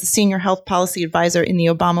this, was the senior health policy advisor in the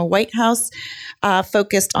Obama White House,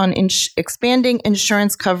 focused on expanding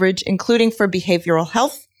insurance coverage, including for behavioral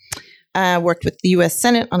health. Worked with the U.S.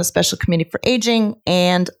 Senate on a special committee for aging,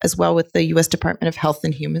 and as well with the U.S. Department of Health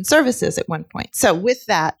and Human Services at one point. So with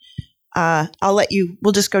that,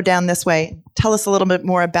 we'll just go down this way. Tell us a little bit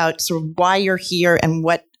more about sort of why you're here and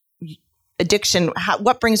what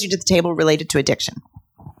brings you to the table related to addiction.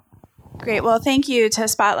 Great. Well, thank you to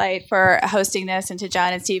Spotlight for hosting this, and to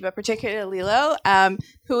John and Steve, but particularly Lilo,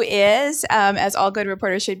 who is, as all good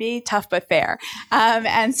reporters should be, tough but fair.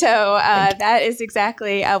 And so that is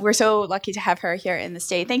exactly, we're so lucky to have her here in the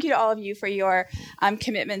state. Thank you to all of you for your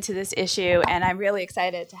commitment to this issue, and I'm really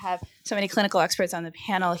excited to have so many clinical experts on the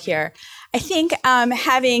panel here. I think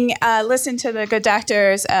having listened to the good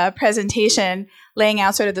doctor's presentation, laying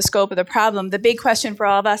out sort of the scope of the problem, the big question for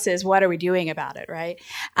all of us is, what are we doing about it, right?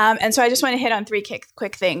 And so I just want to hit on 3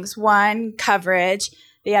 quick things. 1, coverage,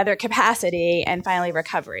 the other, capacity, and finally,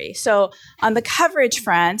 recovery. So on the coverage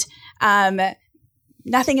front,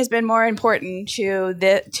 nothing has been more important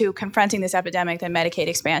to confronting this epidemic than Medicaid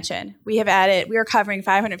expansion. We are covering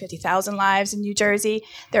 550,000 lives in New Jersey.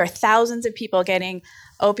 There are thousands of people getting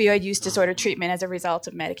opioid use disorder treatment as a result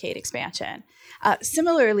of Medicaid expansion.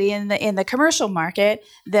 Similarly, in the commercial market,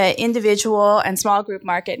 the individual and small group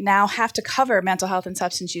market now have to cover mental health and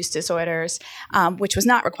substance use disorders, which was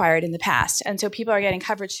not required in the past. And so people are getting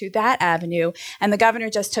coverage through that avenue. And the governor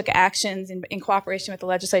just took actions in cooperation with the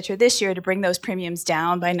legislature this year to bring those premiums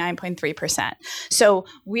down by 9.3%. So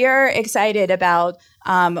we're excited about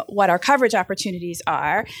what our coverage opportunities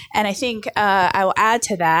are. And I think I will add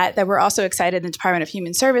to that we're also excited in the Department of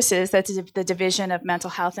Human Services that the Division of Mental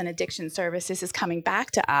Health and Addiction Services is coming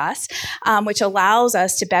back to us, which allows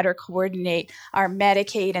us to better coordinate our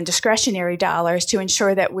Medicaid and discretionary dollars to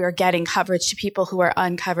ensure that we're getting coverage to people who are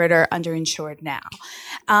uncovered or underinsured now.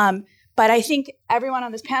 But I think everyone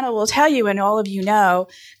on this panel will tell you, and all of you know,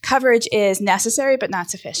 coverage is necessary but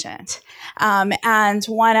not sufficient. And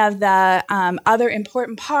one of the other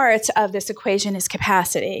important parts of this equation is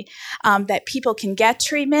capacity, that people can get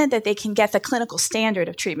treatment, that they can get the clinical standard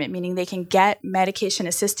of treatment, meaning they can get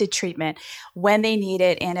medication-assisted treatment when they need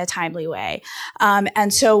it in a timely way.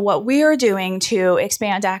 And so what we are doing to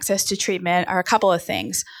expand access to treatment are a couple of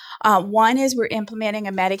things. One is we're implementing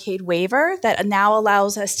a Medicaid waiver that now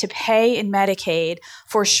allows us to pay in Medicaid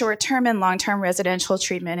for short-term and long-term residential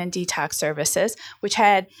treatment and detox services, which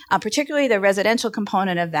had particularly the residential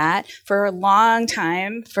component of that for a long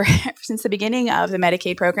time, since the beginning of the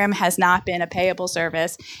Medicaid program, has not been a payable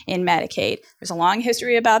service in Medicaid. There's a long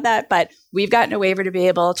history about that, but we've gotten a waiver to be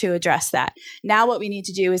able to address that. Now what we need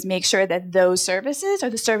to do is make sure that those services are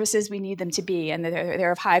the services we need them to be, and that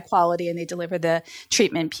they're of high quality and they deliver the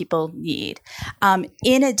treatment people need.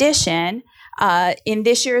 In addition, in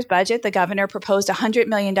this year's budget, the governor proposed a $100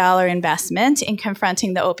 million investment in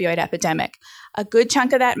confronting the opioid epidemic. A good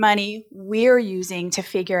chunk of that money we're using to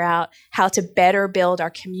figure out how to better build our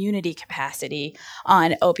community capacity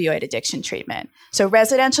on opioid addiction treatment. So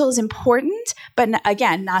residential is important, but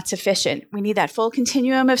again, not sufficient. We need that full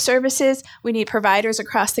continuum of services. We need providers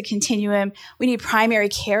across the continuum. We need primary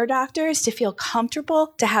care doctors to feel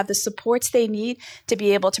comfortable, to have the supports they need to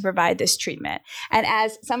be able to provide this treatment. And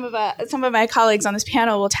as some of my colleagues on this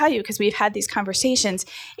panel will tell you, because we've had these conversations,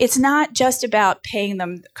 it's not just about paying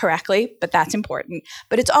them correctly, but that's important.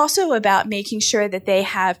 But it's also about making sure that they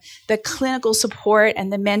have the clinical support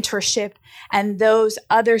and the mentorship and those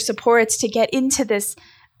other supports to get into this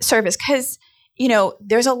service. Because, you know,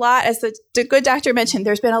 there's a lot, as the good doctor mentioned,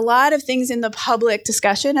 there's been a lot of things in the public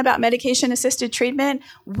discussion about medication-assisted treatment.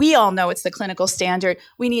 We all know it's the clinical standard.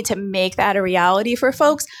 We need to make that a reality for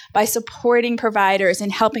folks by supporting providers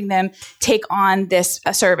and helping them take on this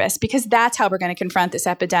service, because that's how we're going to confront this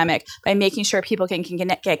epidemic, by making sure people can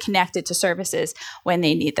get connected to services when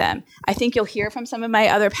they need them. I think you'll hear from some of my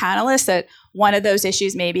other panelists that one of those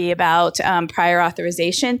issues may be about prior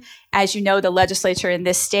authorization. As you know, the legislature in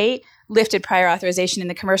this state lifted prior authorization in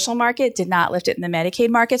the commercial market, did not lift it in the Medicaid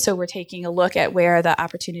market. So we're taking a look at where the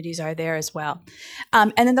opportunities are there as well.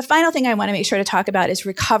 And then the final thing I want to make sure to talk about is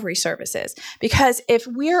recovery services. Because if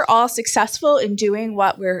we're all successful in doing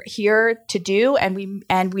what we're here to do,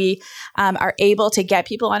 and we are able to get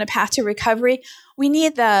people on a path to recovery, we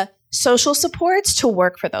need the social supports to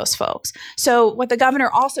work for those folks. So what the governor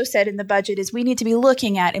also said in the budget is we need to be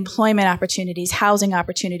looking at employment opportunities, housing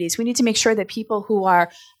opportunities. We need to make sure that people who are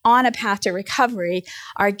on a path to recovery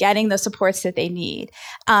are getting the supports that they need.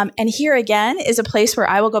 And here again is a place where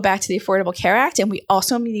I will go back to the Affordable Care Act, and we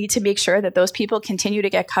also need to make sure that those people continue to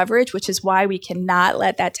get coverage, which is why we cannot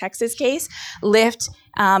let that Texas case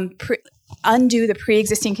undo the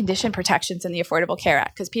pre-existing condition protections in the Affordable Care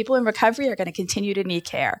Act, because people in recovery are going to continue to need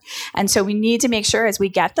care. And so we need to make sure as we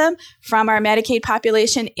get them from our Medicaid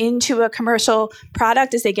population into a commercial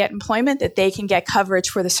product, as they get employment, that they can get coverage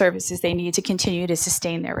for the services they need to continue to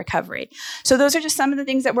sustain their recovery. So those are just some of the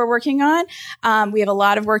things that we're working on. We have a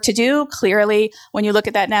lot of work to do. Clearly, when you look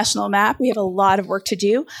at that national map, we have a lot of work to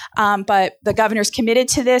do. But the governor's committed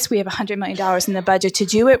to this. We have $100 million in the budget to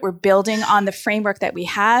do it. We're building on the framework that we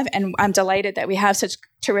have, and I'm delighted that we have such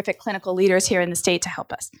terrific clinical leaders here in the state to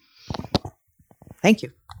help us. Thank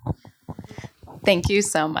you. Thank you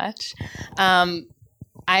so much.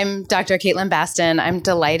 I'm Dr. Caitlin Baston. I'm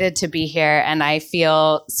delighted to be here, and I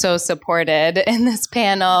feel so supported in this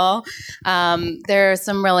panel. There are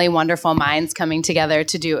some really wonderful minds coming together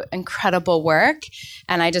to do incredible work,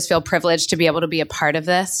 and I just feel privileged to be able to be a part of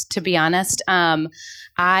this, to be honest.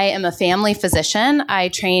 I am a family physician. I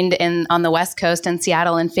trained on the West Coast in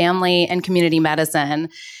Seattle in family and community medicine,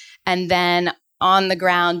 and then on the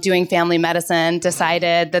ground doing family medicine,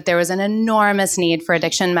 decided that there was an enormous need for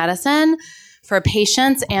addiction medicine for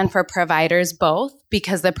patients and for providers both,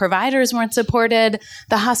 because the providers weren't supported,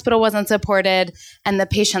 the hospital wasn't supported, and the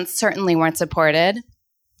patients certainly weren't supported.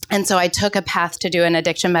 And so I took a path to do an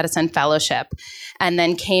addiction medicine fellowship and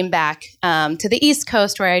then came back to the East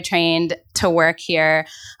Coast where I trained to work here,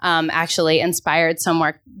 actually inspired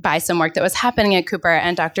by some work that was happening at Cooper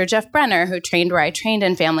and Dr. Jeff Brenner, who trained where I trained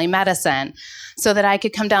in family medicine, so that I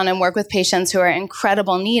could come down and work with patients who are in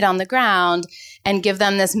incredible need on the ground and give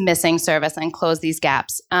them this missing service and close these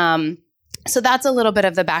gaps. So that's a little bit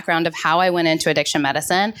of the background of how I went into addiction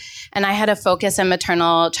medicine. And I had a focus in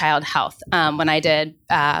maternal child health when I did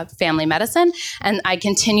family medicine. And I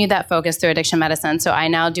continued that focus through addiction medicine. So I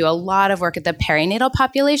now do a lot of work at the perinatal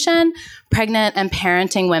population, pregnant and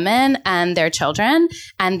parenting women and their children,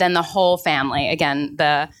 and then the whole family. Again,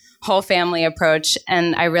 the whole family approach.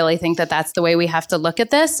 And I really think that that's the way we have to look at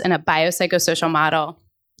this in a biopsychosocial model.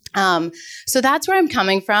 So that's where I'm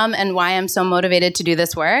coming from and why I'm so motivated to do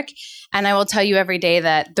this work. And I will tell you every day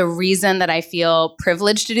that the reason that I feel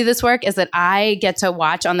privileged to do this work is that I get to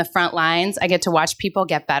watch on the front lines. I get to watch people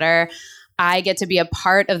get better. I get to be a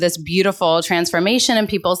part of this beautiful transformation in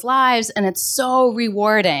people's lives. And it's so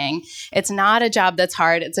rewarding. It's not a job that's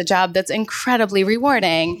hard. It's a job that's incredibly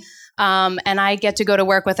rewarding. And I get to go to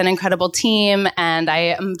work with an incredible team, and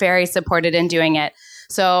I am very supported in doing it.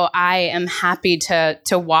 So I am happy to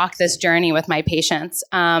walk this journey with my patients.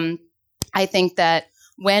 I think that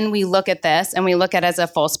when we look at this and we look at it as a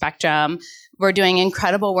full spectrum, we're doing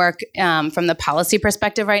incredible work from the policy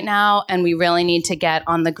perspective right now, and we really need to get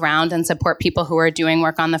on the ground and support people who are doing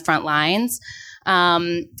work on the front lines.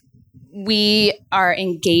 We are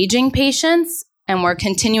engaging patients, and we're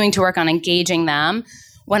continuing to work on engaging them.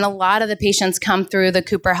 When a lot of the patients come through the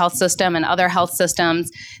Cooper Health System and other health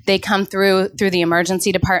systems, they come through the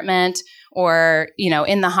emergency department or,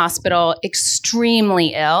 in the hospital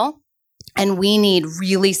extremely ill. And we need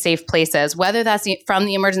really safe places, whether that's from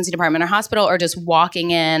the emergency department or hospital or just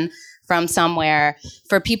walking in from somewhere,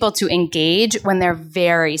 for people to engage when they're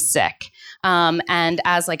very sick. And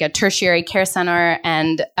as like a tertiary care center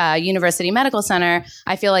and a university medical center,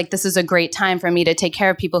 I feel like this is a great time for me to take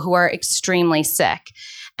care of people who are extremely sick.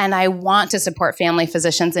 And I want to support family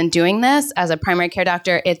physicians in doing this. As a primary care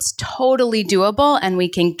doctor, it's totally doable and we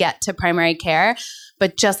can get to primary care.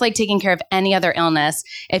 But just like taking care of any other illness,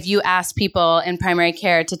 if you ask people in primary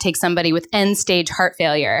care to take somebody with end-stage heart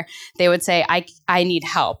failure, they would say, I need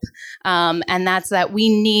help. And that's that we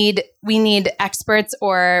need experts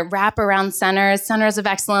or wraparound centers of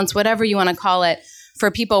excellence, whatever you want to call it, for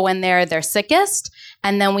people when they're their sickest.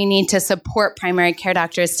 And then we need to support primary care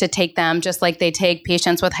doctors to take them just like they take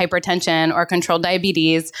patients with hypertension or controlled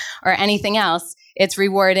diabetes or anything else. It's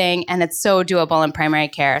rewarding and it's so doable in primary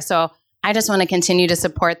care. So I just want to continue to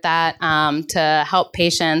support that, to help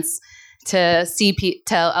patients, to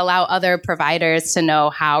allow other providers to know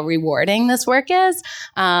how rewarding this work is.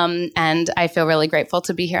 And I feel really grateful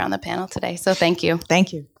to be here on the panel today. So thank you.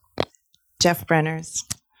 Thank you. Jeff Brenner's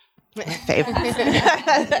my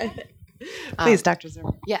favorite. Please, Dr.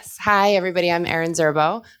 Zerbo. Yes. Hi, everybody. I'm Erin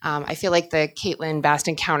Zerbo. I feel like the Caitlin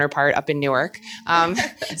Baston counterpart up in Newark.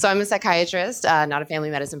 So I'm a psychiatrist, not a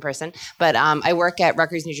family medicine person, but I work at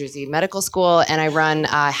Rutgers, New Jersey Medical School, and I run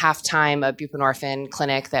half-time a buprenorphine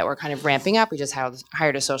clinic that we're kind of ramping up. We just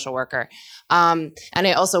hired a social worker. And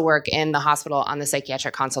I also work in the hospital on the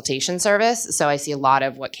psychiatric consultation service. So I see a lot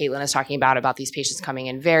of what Caitlin is talking about these patients coming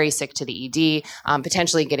in very sick to the ED,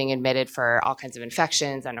 potentially getting admitted for all kinds of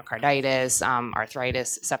infections, endocarditis,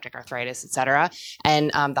 arthritis, septic arthritis, et cetera.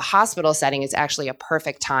 And the hospital setting is actually a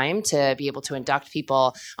perfect time to be able to induct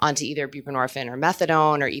people onto either buprenorphine or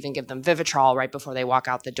methadone, or even give them Vivitrol right before they walk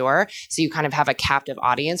out the door. So you kind of have a captive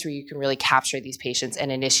audience where you can really capture these patients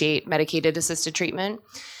and initiate medicated assisted treatment.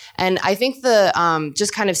 And I think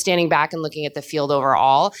just kind of standing back and looking at the field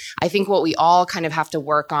overall, I think what we all kind of have to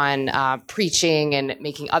work on preaching and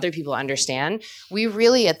making other people understand, we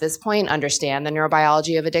really at this point understand the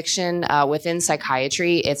neurobiology of addiction. Within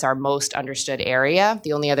psychiatry, it's our most understood area.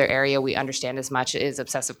 The only other area we understand as much is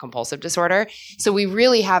obsessive compulsive disorder. So we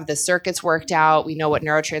really have the circuits worked out. We know what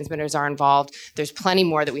neurotransmitters are involved. There's plenty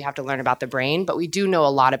more that we have to learn about the brain, but we do know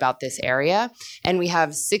a lot about this area. And we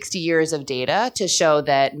have 60 years of data to show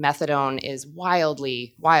that methadone is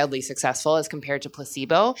wildly, wildly successful as compared to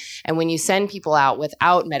placebo. And when you send people out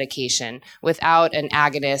without medication, without an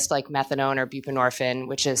agonist like methadone or buprenorphine,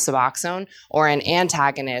 which is Suboxone, or an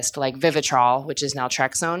antagonist like Vivitrol, which is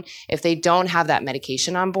naltrexone, if they don't have that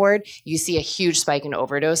medication on board, you see a huge spike in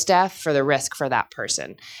overdose death for the risk for that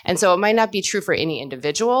person. And so it might not be true for any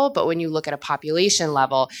individual, but when you look at a population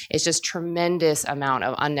level, it's just tremendous amount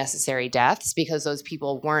of unnecessary deaths because those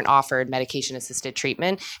people weren't offered medication-assisted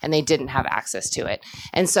treatment and they didn't have access to it.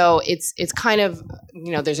 And so it's kind of,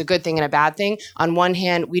 there's a good thing and a bad thing. On one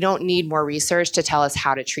hand, we don't need more research to tell us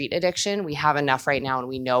how to treat addiction. We have enough right now and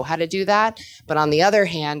we know how to do that. But on the other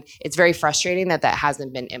hand, it's very frustrating that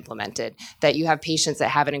hasn't been implemented, that you have patients that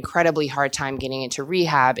have an incredibly hard time getting into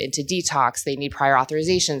rehab, into detox. They need prior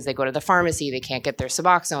authorizations. They go to the pharmacy. They can't get their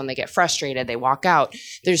Suboxone. They get frustrated. They walk out.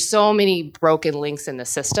 There's so many broken links in the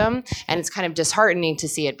system, and it's kind of disheartening to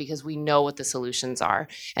see it because we know what the solutions are.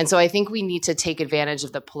 And so I think we need to take advantage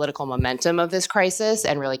of the political momentum of this crisis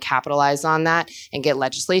and really capitalize on that and get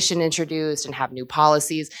legislation introduced and have new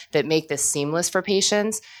policies that make this seamless for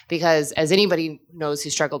patients. Because as anybody knows who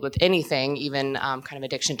struggled with anything, even kind of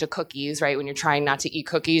addiction to cookies, right? When you're trying not to eat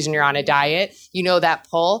cookies and you're on a diet, that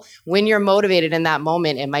pull. When you're motivated in that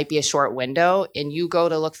moment, it might be a short window and you go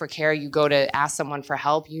to look for care, you go to ask someone for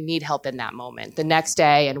help, you need help in that moment. The next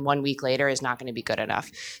day and 1 week later is not going to be good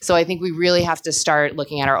enough. So I think we really have to start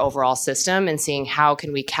looking at our overall system and seeing how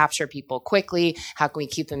can we capture people quickly, how can we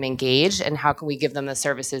keep them engaged, and how can we give them the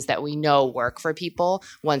services that we know work for people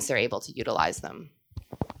once they're able to utilize them.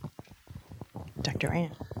 Dr.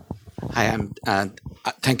 Ryan. Hi,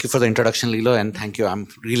 thank you for the introduction, Lilo, and thank you. I'm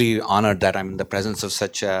really honored that I'm in the presence of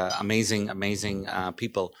such amazing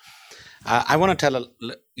people. I want to tell,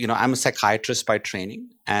 I'm a psychiatrist by training,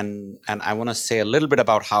 and I want to say a little bit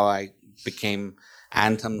about how I became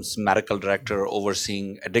Anthem's medical director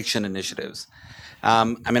overseeing addiction initiatives.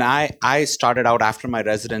 I started out after my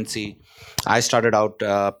residency. I started out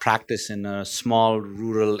practice in a small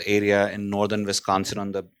rural area in northern Wisconsin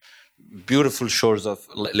on the beautiful shores of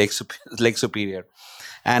Lake Superior,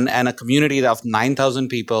 and a community of 9,000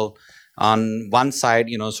 people. On one side,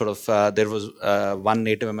 there was one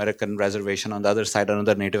Native American reservation. On the other side,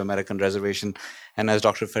 another Native American reservation. And as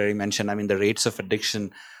Dr. Ferry mentioned, the rates of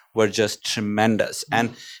addiction were just tremendous.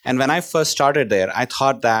 And when I first started there, I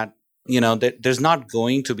thought that, there's not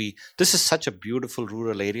going to be, this is such a beautiful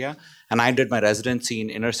rural area. And I did my residency in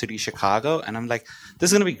inner city Chicago. And I'm like, this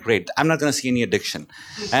is going to be great. I'm not going to see any addiction.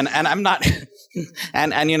 And I'm not,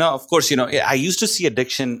 of course, I used to see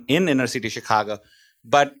addiction in inner city Chicago.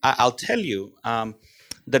 But I'll tell you,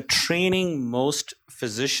 the training most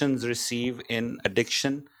physicians receive in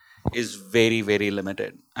addiction is very, very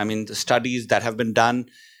limited. The studies that have been done,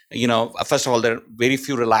 first of all, there are very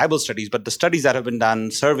few reliable studies, but the studies that have been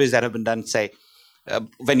done, surveys that have been done say,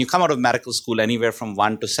 when you come out of medical school, anywhere from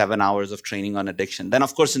 1 to 7 hours of training on addiction. Then,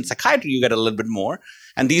 of course, in psychiatry, you get a little bit more.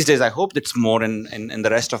 And these days, I hope it's more in the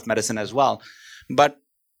rest of medicine as well. But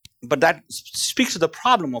that speaks to the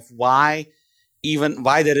problem of why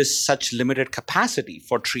there is such limited capacity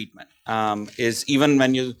for treatment. Is even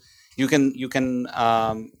when you can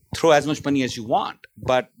throw as much money as you want,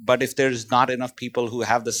 but if there's not enough people who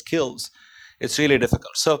have the skills, it's really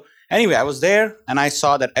difficult. So anyway, I was there and I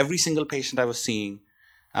saw that every single patient I was seeing,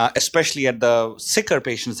 especially at the sicker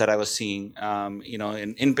patients that I was seeing,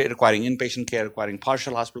 requiring inpatient care, requiring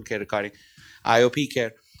partial hospital care, requiring IOP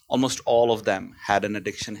care, almost all of them had an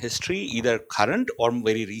addiction history, either current or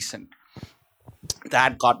very recent.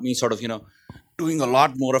 That got me sort of, doing a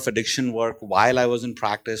lot more of addiction work while I was in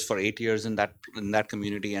practice for 8 years in that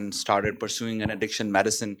community, and started pursuing an addiction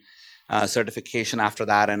medicine certification after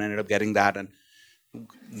that, and ended up getting that, and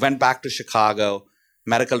went back to Chicago,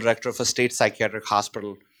 medical director of a state psychiatric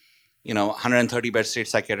hospital, 130-bed state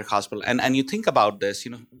psychiatric hospital. And you think about this,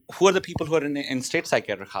 who are the people who are in state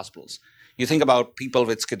psychiatric hospitals? You think about people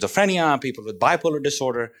with schizophrenia, people with bipolar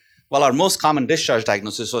disorder. Well, our most common discharge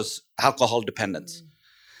diagnosis was alcohol dependence.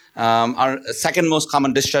 Our second most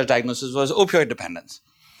common discharge diagnosis was opioid dependence.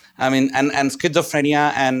 And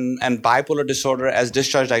schizophrenia and bipolar disorder as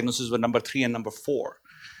discharge diagnoses were number 3 and number 4.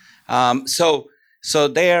 So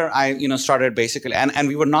there I started basically, and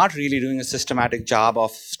we were not really doing a systematic job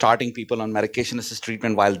of starting people on medication-assisted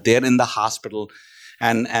treatment while they're in the hospital,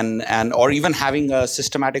 and or even having a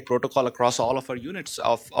systematic protocol across all of our units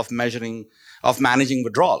of managing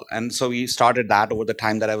withdrawal. And so we started that over the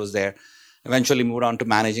time that I was there. Eventually moved on to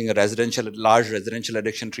managing a large residential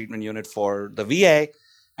addiction treatment unit for the VA.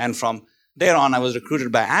 And from there on, I was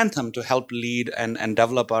recruited by Anthem to help lead and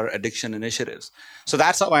develop our addiction initiatives. So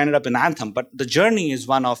that's how I ended up in Anthem. But the journey is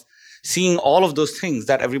one of seeing all of those things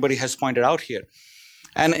that everybody has pointed out here.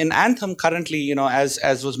 And in Anthem currently,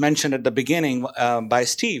 as was mentioned at the beginning by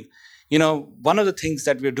Steve, one of the things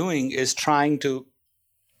that we're doing is trying to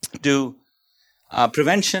do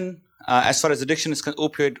prevention as far as addiction is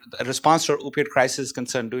opioid response to opioid crisis is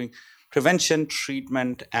concerned, doing prevention,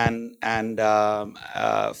 treatment, and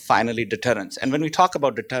finally deterrence. And when we talk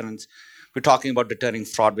about deterrence, we're talking about deterring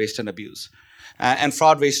fraud, waste, and abuse. And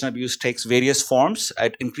fraud, waste, and abuse takes various forms.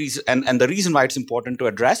 It increases, and the reason why it's important to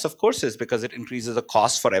address, of course, is because it increases the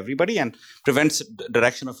cost for everybody and prevents the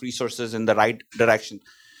direction of resources in the right direction.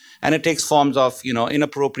 And it takes forms of,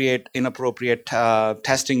 inappropriate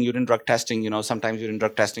testing, urine drug testing. Sometimes urine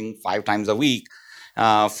drug testing 5 times a week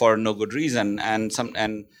for no good reason, and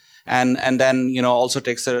then also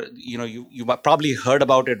takes you probably heard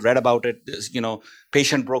about it, read about it.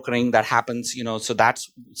 Patient brokering that happens. So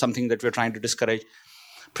that's something that we're trying to discourage.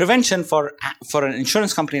 Prevention for an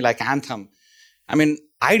insurance company like Anthem. I mean,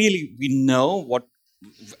 ideally, we know what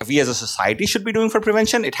we as a society should be doing for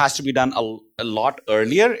prevention. It has to be done a lot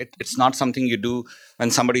earlier. It's not something you do when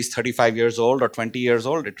somebody's 35 years old or 20 years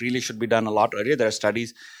old. It really should be done a lot earlier. There are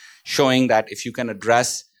studies showing that if you can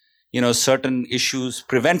address, certain issues,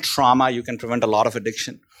 prevent trauma, you can prevent a lot of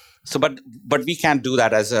addiction. So, but we can't do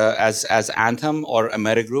that as Anthem or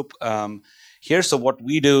Amerigroup here. So what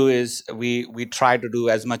we do is we try to do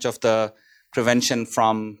as much of the prevention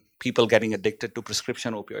from people getting addicted to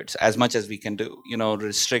prescription opioids as much as we can do,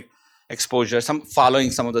 restrict exposure,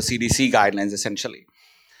 following some of the CDC guidelines essentially.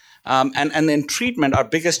 And in treatment, our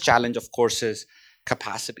biggest challenge, of course, is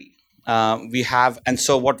capacity. And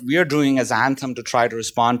so what we're doing as Anthem to try to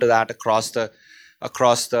respond to that across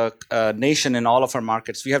the nation in all of our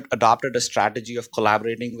markets, we have adopted a strategy of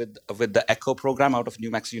collaborating with the ECHO program out of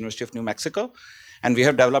University of New Mexico. And we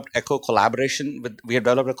have developed a collaboration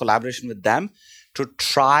with them to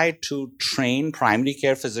try to train primary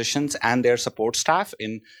care physicians and their support staff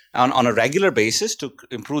on a regular basis to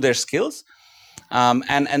improve their skills.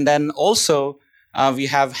 And then also we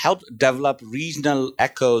have helped develop regional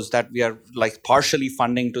ECHOs that we are partially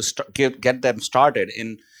funding to get them started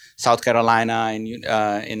in South Carolina,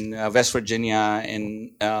 in West Virginia,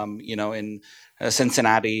 in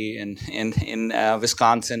Cincinnati, in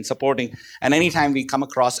Wisconsin, supporting. And anytime we come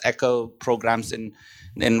across ECHO programs in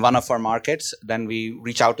one of our markets, then we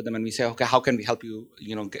reach out to them and we say, okay, how can we help you,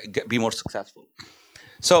 be more successful?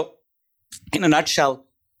 So, in a nutshell,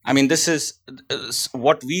 I mean, this is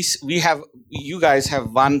what we have. You guys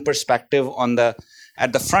have one perspective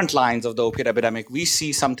at the front lines of the opiate epidemic. We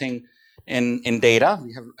see something in data.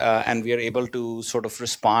 We have, and we are able to sort of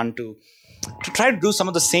respond to try to do some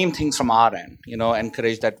of the same things from our end.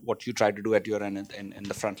 Encourage that what you try to do at your end in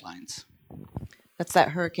the front lines. That's that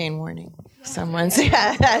hurricane warning. Someone's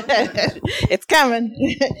it's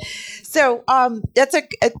coming. So I'm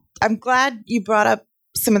glad you brought up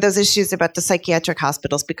some of those issues about the psychiatric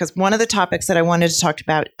hospitals, because one of the topics that I wanted to talk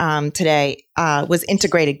about today was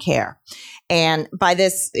integrated care. And by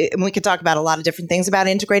this, and we could talk about a lot of different things about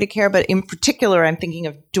integrated care, but in particular, I'm thinking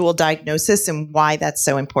of dual diagnosis and why that's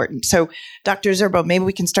so important. So, Dr. Zerbo, maybe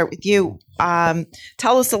we can start with you.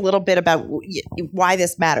 Tell us a little bit about why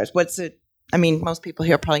this matters. What's it? I mean, most people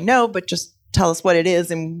here probably know, but just tell us what it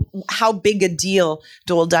is and how big a deal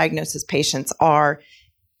dual diagnosis patients are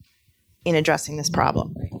in addressing this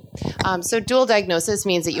problem. So dual diagnosis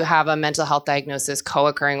means that you have a mental health diagnosis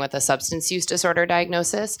co-occurring with a substance use disorder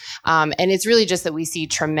diagnosis. And it's really just that we see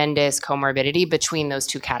tremendous comorbidity between those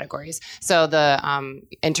two categories. So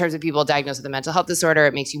in terms of people diagnosed with a mental health disorder,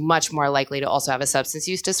 it makes you much more likely to also have a substance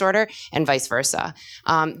use disorder and vice versa.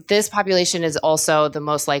 This population is also the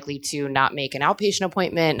most likely to not make an outpatient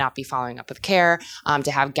appointment, not be following up with care,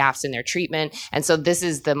 to have gaps in their treatment. And so this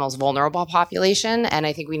is the most vulnerable population. And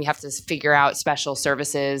I think we have to figure out special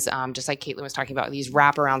services, just like Caitlin was talking about, these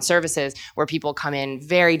wraparound services where people come in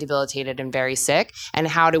very debilitated and very sick, and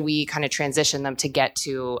how do we kind of transition them to get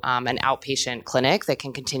to an outpatient clinic that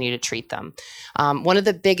can continue to treat them. One of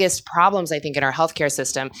the biggest problems, I think, in our healthcare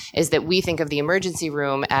system is that we think of the emergency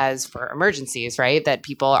room as for emergencies, right? That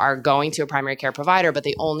people are going to a primary care provider, but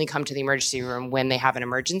they only come to the emergency room when they have an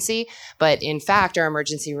emergency. But in fact, our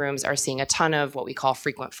emergency rooms are seeing a ton of what we call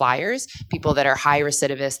frequent flyers, people that are high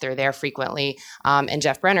recidivists, they're there frequently. And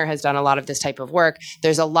Jeff Brenner has done a lot of this type of work.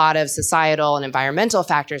 There's a lot of societal and environmental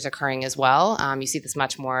factors occurring as well. You see this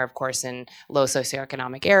much more, of course, in low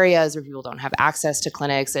socioeconomic areas where people don't have access to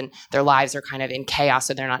clinics and their lives are kind of in chaos,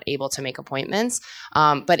 so they're not able to make appointments.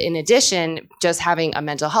 But in addition, just having a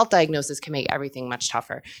mental health diagnosis can make everything much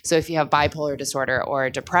tougher. So if you have bipolar disorder or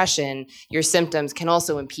depression, your symptoms can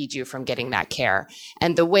also impede you from getting that care.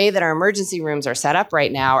 And the way that our emergency rooms are set up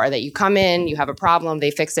right now are that you come in, you have a problem, they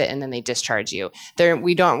fix it, and then they discharge you.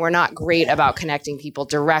 We're not great about connecting people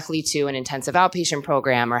directly to an intensive outpatient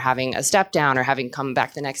program or having a step down or having come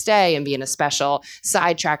back the next day and be in a special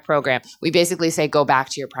sidetrack program. We basically say, go back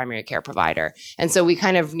to your primary care provider. And so we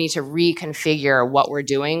kind of need to reconfigure what we're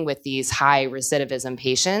doing with these high recidivism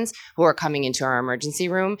patients who are coming into our emergency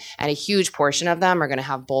room. And a huge portion of them are going to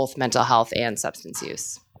have both mental health and substance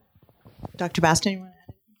use. Dr. Bastin, you want to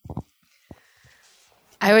add?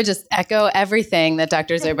 I would just echo everything that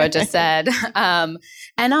Dr. Zerbo just said.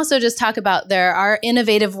 And also just talk about there are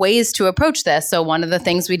innovative ways to approach this. So one of the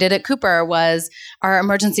things we did at Cooper was our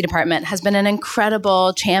emergency department has been an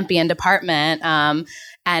incredible champion department.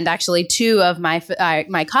 And actually, two of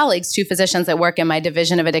my colleagues, two physicians that work in my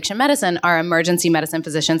division of addiction medicine, are emergency medicine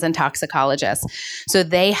physicians and toxicologists. So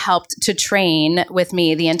they helped to train with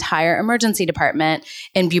me the entire emergency department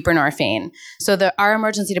in buprenorphine. So our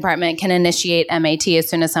emergency department can initiate MAT as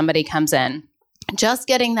soon as somebody comes in. Just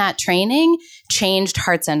getting that training changed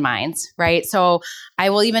hearts and minds, right? So I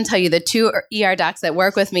will even tell you the two ER docs that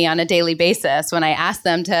work with me on a daily basis, when I asked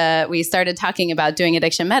them we started talking about doing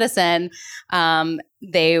addiction medicine,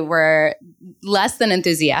 they were less than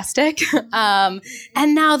enthusiastic. And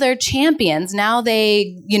now they're champions. Now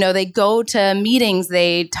they go to meetings,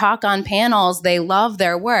 they talk on panels, they love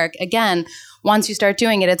their work. Again, once you start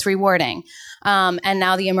doing it, it's rewarding. And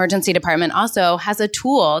now the emergency department also has a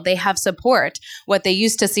tool. They have support. What they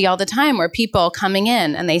used to see all the time were people coming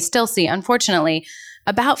in, and they still see, unfortunately,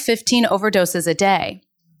 about 15 overdoses a day.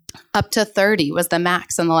 Up to 30 was the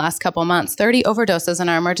max in the last couple months. 30 overdoses in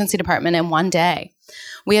our emergency department in one day.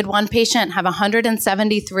 We had one patient have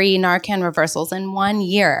 173 Narcan reversals in 1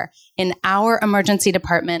 year in our emergency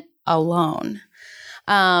department alone.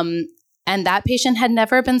 And that patient had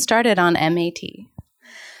never been started on MAT.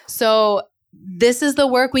 So this is the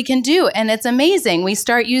work we can do. And it's amazing. We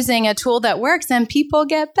start using a tool that works and people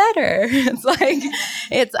get better.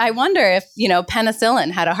 I wonder if,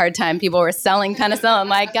 penicillin had a hard time. People were selling penicillin.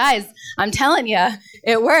 Like, guys, I'm telling you,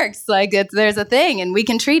 it works. There's a thing and we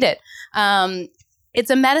can treat it. It's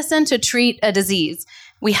a medicine to treat a disease.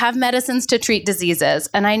 We have medicines to treat diseases.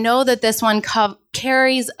 And I know that this one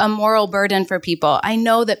carries a moral burden for people. I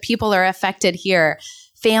know that people are affected here.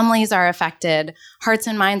 Families are affected. Hearts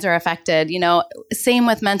and minds are affected. Same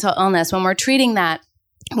with mental illness. When we're treating that,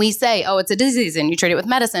 we say, oh, it's a disease and you treat it with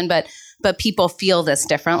medicine, but people feel this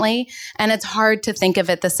differently. And it's hard to think of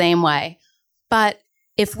it the same way. But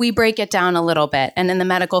if we break it down a little bit, and in the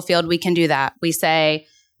medical field, we can do that. We say,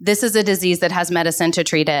 this is a disease that has medicine to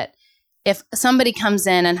treat it. If somebody comes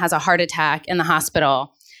in and has a heart attack in the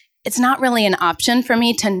hospital, it's not really an option for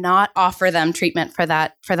me to not offer them treatment for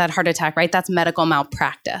that heart attack, right? That's medical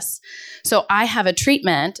malpractice. So I have a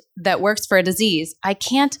treatment that works for a disease. I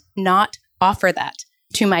can't not offer that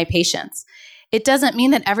to my patients. It doesn't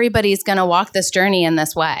mean that everybody's going to walk this journey in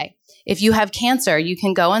this way. If you have cancer, you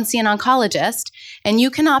can go and see an oncologist and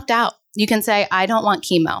you can opt out. You can say, I don't want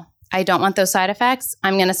chemo. I don't want those side effects.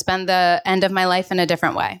 I'm going to spend the end of my life in a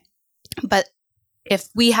different way. But if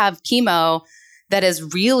we have chemo that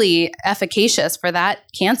is really efficacious for that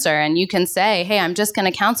cancer, and you can say, hey, I'm just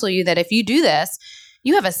going to counsel you that if you do this,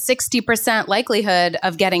 you have a 60% likelihood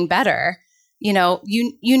of getting better. You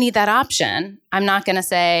need that option. I'm not going to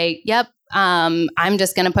say, yep, I'm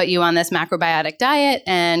just going to put you on this macrobiotic diet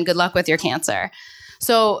and good luck with your cancer.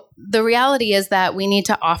 So the reality is that we need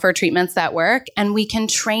to offer treatments that work, and we can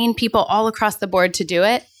train people all across the board to do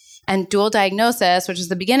it. And dual diagnosis, which is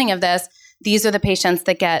the beginning of this, these are the patients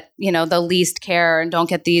that get, the least care and don't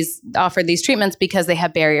get offered these treatments because they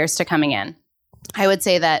have barriers to coming in. I would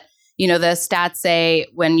say that, the stats say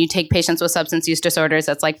when you take patients with substance use disorders,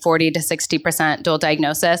 it's like 40 to 60% dual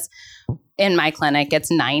diagnosis. In my clinic, it's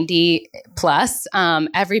 90 plus.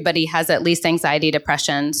 Everybody has at least anxiety,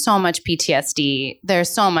 depression, so much PTSD. There's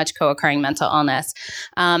so much co-occurring mental illness.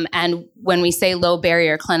 And when we say low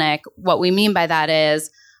barrier clinic, what we mean by that is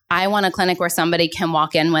I want a clinic where somebody can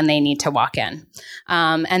walk in when they need to walk in.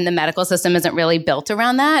 And the medical system isn't really built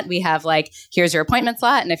around that. We have here's your appointment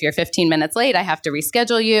slot. And if you're 15 minutes late, I have to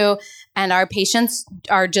reschedule you. And our patients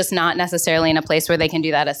are just not necessarily in a place where they can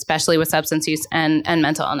do that, especially with substance use and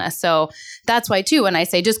mental illness. So that's why, too, when I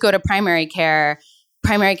say just go to primary care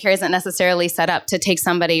isn't necessarily set up to take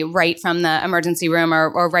somebody right from the emergency room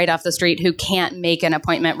or right off the street who can't make an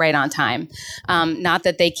appointment right on time. Not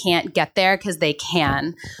that they can't get there, because they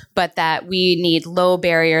can, but that we need low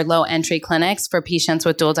barrier, low entry clinics for patients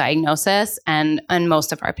with dual diagnosis, and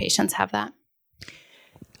most of our patients have that.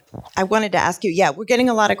 I wanted to ask you, we're getting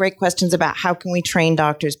a lot of great questions about how can we train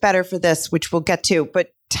doctors better for this, which we'll get to,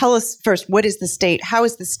 but tell us first, how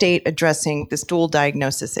is the state addressing this dual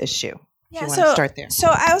diagnosis issue? Yeah, so start there. So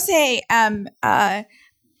I would say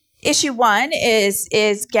issue one is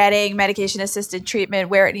getting medication-assisted treatment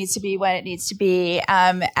where it needs to be, when it needs to be,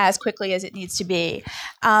 as quickly as it needs to be.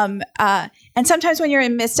 And sometimes when you're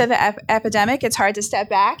in the midst of an epidemic, it's hard to step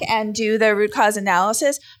back and do the root cause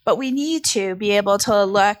analysis, but we need to be able to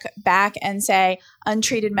look back and say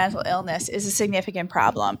untreated mental illness is a significant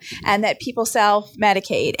problem, and that people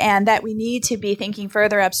self-medicate, and that we need to be thinking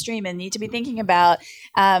further upstream and need to be thinking about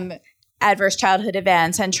adverse childhood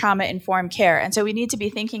events and trauma-informed care. And so we need to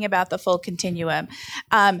be thinking about the full continuum.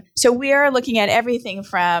 So we are looking at everything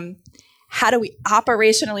from how do we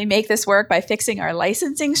operationally make this work by fixing our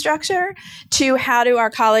licensing structure, to how do our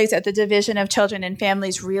colleagues at the Division of Children and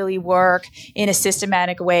Families really work in a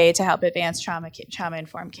systematic way to help advance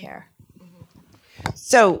trauma-informed care.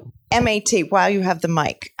 So MAT, while you have the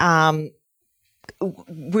mic,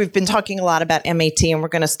 we've been talking a lot about MAT, and we're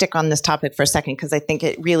going to stick on this topic for a second because I think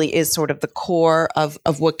it really is sort of the core of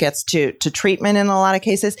what gets to treatment in a lot of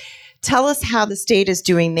cases. Tell us how the state is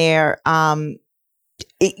doing there.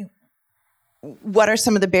 What are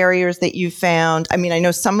some of the barriers that you found? I mean, I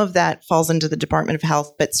know some of that falls into the Department of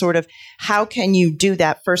Health, but sort of how can you do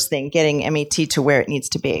that first thing, getting MAT to where it needs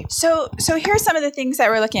to be? So here are some of the things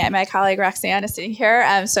that we're looking at. My colleague Roxanne is sitting here.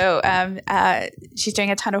 She's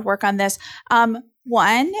doing a ton of work on this.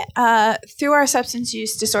 One, through our substance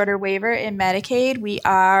use disorder waiver in Medicaid, we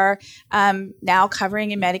are now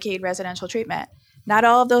covering in Medicaid residential treatment. Not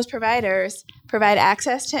all of those providers provide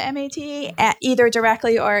access to MAT either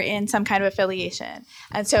directly or in some kind of affiliation.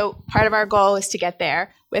 And so part of our goal is to get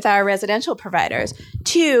there with our residential providers.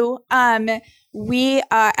 Two, we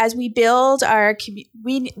as we build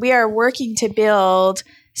we are working to build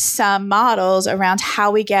some models around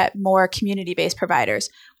how we get more community-based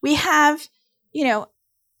providers. We have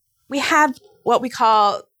what we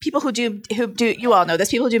call people who do you all know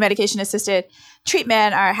this, people who do medication-assisted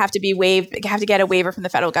treatment have to get a waiver from the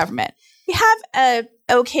federal government. We have a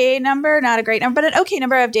okay number, not a great number, but an okay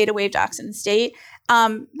number of data waive docs in the state.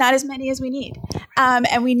 Not as many as we need.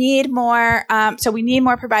 And we need more. So we need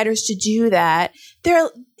more providers to do that.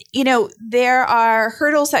 There are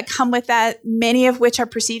hurdles that come with that, many of which are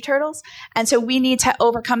perceived hurdles. And so we need to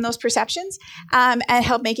overcome those perceptions and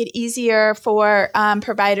help make it easier for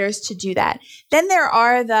providers to do that. Then there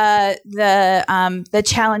are the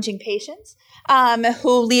challenging patients.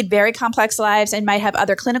 Who lead very complex lives and might have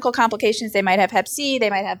other clinical complications. They might have Hep C. They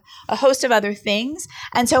might have a host of other things.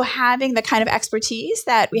 And so having the kind of expertise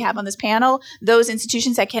that we have on this panel, those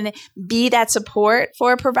institutions that can be that support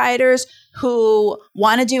for providers who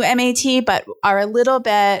want to do MAT but are a little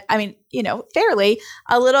bit, fairly,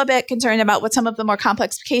 a little bit concerned about what some of the more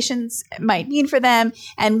complex patients might mean for them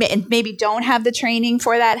and maybe don't have the training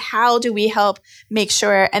for that. How do we help make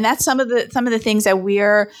sure? And that's some of the things that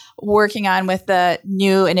we're working on with the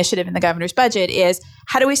new initiative in the governor's budget is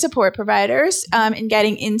how do we support providers in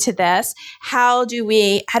getting into this? How do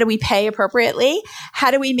we pay appropriately?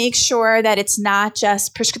 How do we make sure that it's not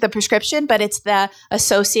just the prescription, but it's the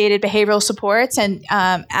associated behavioral supports and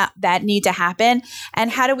that need to happen?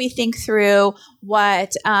 And how do we think through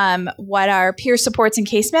what our peer supports and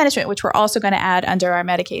case management, which we're also going to add under our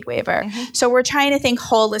Medicaid waiver. Mm-hmm. So we're trying to think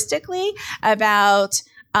holistically about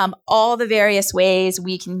all the various ways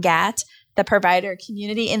we can get the provider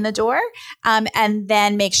community in the door and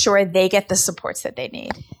then make sure they get the supports that they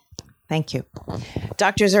need. Thank you.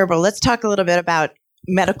 Dr. Zerbo, let's talk a little bit about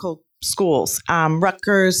medical schools.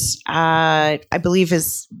 Rutgers, I believe,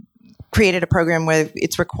 has created a program where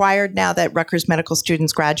it's required now that Rutgers medical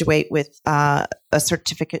students graduate with a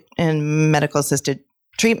certificate in medical assisted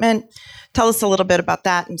treatment. Tell us a little bit about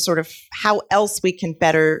that and sort of how else we can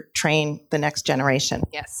better train the next generation.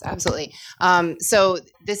 Yes, absolutely. So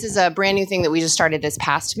this is a brand new thing that we just started this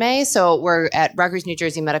past May. So we're at Rutgers, New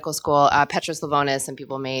Jersey Medical School. Petros Lavonis, some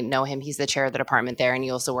people may know him. He's the chair of the department there, and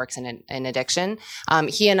he also works in addiction.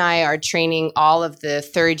 He and I are training all of the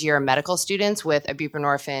third-year medical students with a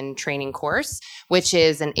buprenorphine training course, which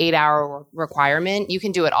is an 8-hour requirement. You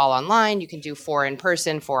can do it all online. You can do 4 in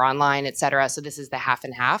person, 4 online, et cetera. So this is the half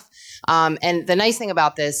and half. And the nice thing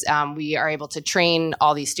about this, we are able to train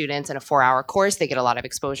all these students in a 4-hour course. They get a lot of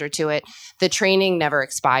exposure to it. The training never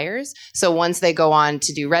expires. So once they go on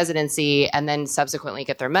to do residency and then subsequently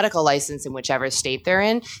get their medical license in whichever state they're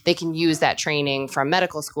in, they can use that training from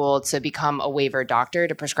medical school to become a waiver doctor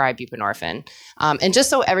to prescribe buprenorphine. And just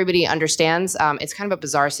so everybody understands, it's kind of a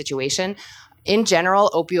bizarre situation. In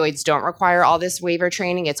general, opioids don't require all this waiver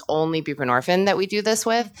training. It's only buprenorphine that we do this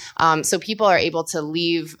with. So people are able to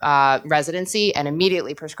leave residency and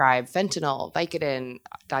immediately prescribe fentanyl, Vicodin,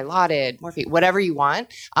 Dilaudid, morphine, whatever you want,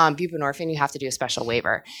 buprenorphine, you have to do a special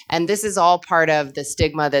waiver. And this is all part of the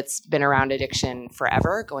stigma that's been around addiction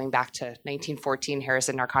forever, going back to 1914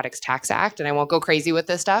 Harrison Narcotics Tax Act. And I won't go crazy with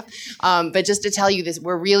this stuff. But just to tell you this,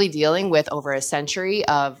 we're really dealing with over a century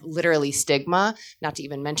of literally stigma, not to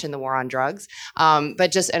even mention the war on drugs,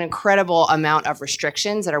 but just an incredible amount of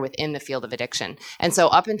restrictions that are within the field of addiction. And so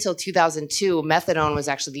up until 2002, methadone was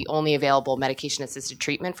actually the only available medication-assisted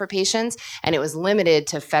treatment for patients, and it was limited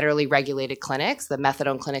to federally regulated clinics, the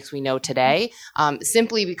methadone clinics we know today,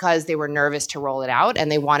 simply because they were nervous to roll it out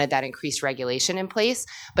and they wanted that increased regulation in place.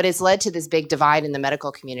 But it's led to this big divide in the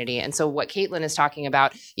medical community. And so what Caitlin is talking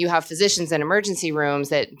about, you have physicians in emergency rooms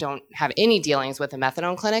that don't have any dealings with a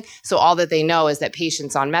methadone clinic. So all that they know is that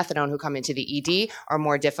patients on methadone who come into the ED are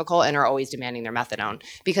more difficult and are always demanding their methadone,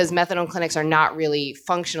 because methadone clinics are not really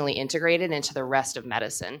functionally integrated into the rest of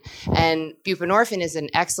medicine. And buprenorphine is an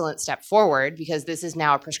excellent step forward, because this is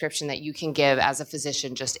now a prescription that you can give as a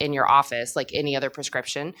physician just in your office, like any other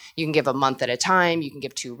prescription. You can give a month at a time, you can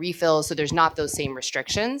give 2 refills, so there's not those same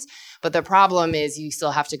restrictions. But the problem is you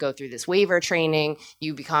still have to go through this waiver training.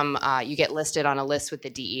 You become, you get listed on a list with the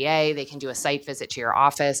DEA. They can do a site visit to your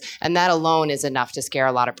office, and that alone is enough to scare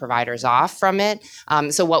a lot of providers off from it.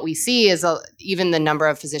 So what we see is even the number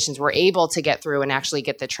of physicians we're able to get through and actually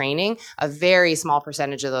get the training, a very small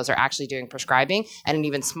percentage of those are actually doing prescribing, and an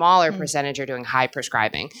even smaller percentage are doing high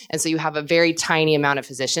prescribing. And so you have a very tiny amount of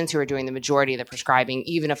physicians who are doing the majority of the prescribing,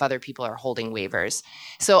 even if other people are holding waivers.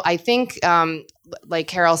 So I think, like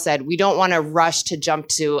Carol said, we don't want to rush to jump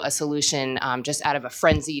to a solution just out of a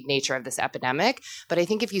frenzied nature of this epidemic. But I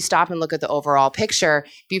think if you stop and look at the overall picture,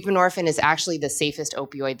 buprenorphine is actually the safest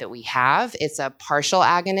opioid that we have. It's a partial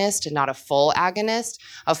agonist, not a full agonist.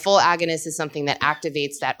 A full agonist is something that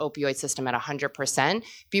activates that opioid system at 100%.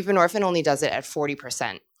 Buprenorphine only does it at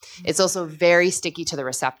 40%. It's also very sticky to the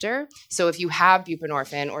receptor. So if you have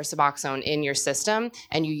buprenorphine or Suboxone in your system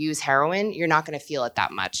and you use heroin, you're not going to feel it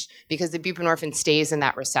that much, because the buprenorphine stays in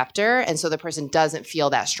that receptor. And so the person doesn't feel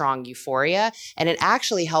that strong euphoria. And it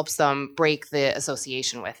actually helps them break the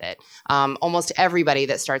association with it. Almost everybody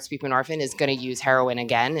that starts buprenorphine is going to use heroin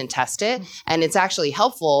again and test it. And it's actually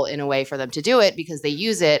helpful in a way for them to do it, because they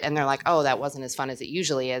use it and they're like, oh, that wasn't as fun as it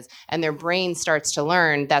usually is. And their brain starts to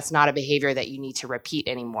learn that's not a behavior that you need to repeat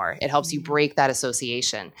anymore. It helps you break that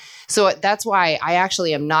association. So that's why I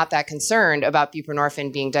actually am not that concerned about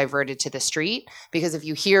buprenorphine being diverted to the street, because if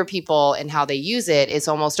you hear people and how they use it, it's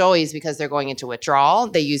almost always because they're going into withdrawal.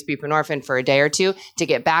 They use buprenorphine for a day or two to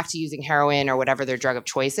get back to using heroin or whatever their drug of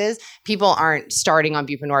choice is. People aren't starting on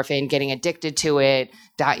buprenorphine, getting addicted to it,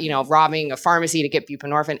 robbing a pharmacy to get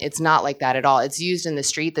buprenorphine. It's not like that at all. It's used in the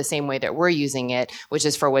street the same way that we're using it, which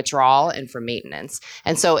is for withdrawal and for maintenance.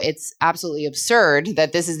 And so it's absolutely absurd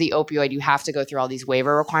that this is the opioid you have to go through all these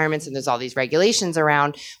waiver requirements and there's all these regulations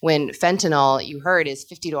around, when fentanyl, you heard, is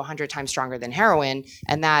 50 to 100 times stronger than heroin,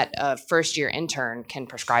 and that first-year intern can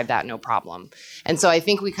prescribe that no problem. And so I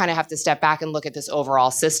think we kind of have to step back and look at this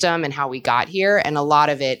overall system and how we got here, and a lot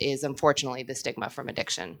of it is, unfortunately, the stigma from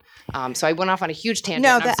addiction. So I went off on a huge tangent.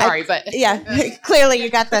 No, I'm sorry, but yeah, clearly you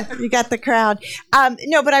got the crowd.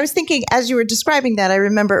 No, but I was thinking, as you were describing that, I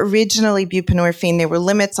remember originally buprenorphine, there were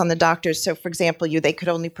limits on the doctors. So, for example, they could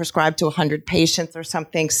only prescribe to 100 patients or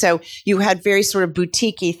something. So you had very sort of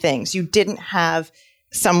boutique-y things. You didn't have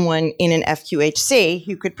someone in an FQHC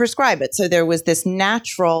who could prescribe it. So there was this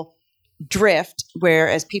natural drift,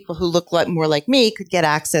 whereas people who look more like me could get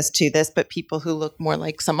access to this, but people who look more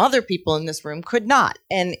like some other people in this room could not.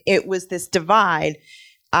 And it was this divide.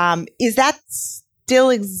 Does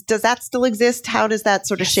that still exist? How does that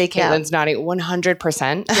sort of shake out? Caitlin's nodding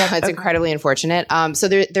 100%. It's incredibly unfortunate. So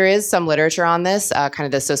there is some literature on this, kind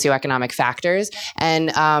of the socioeconomic factors.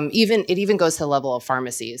 And it even goes to the level of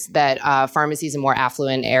pharmacies, that pharmacies in more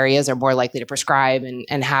affluent areas are more likely to prescribe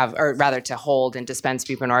and have, or rather to hold and dispense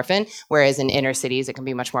buprenorphine, whereas in inner cities, it can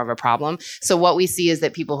be much more of a problem. So what we see is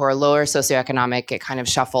that people who are lower socioeconomic get kind of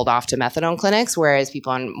shuffled off to methadone clinics, whereas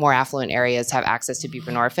people in more affluent areas have access to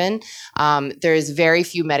buprenorphine. There's very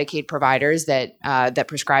few Medicaid providers that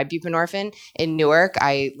prescribe buprenorphine. In Newark,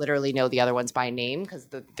 I literally know the other ones by name, because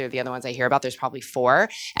they're the other ones I hear about. There's probably 4.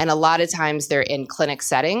 And a lot of times they're in clinic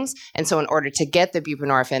settings. And so in order to get the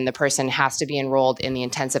buprenorphine, the person has to be enrolled in the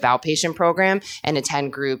intensive outpatient program and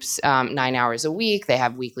attend groups 9 hours a week. They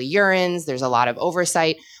have weekly urines. There's a lot of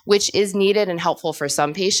oversight, which is needed and helpful for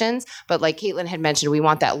some patients. But like Caitlin had mentioned, we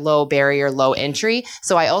want that low barrier, low entry.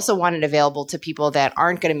 So I also want it available to people that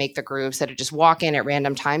aren't going to make the groups, that are just walk in in at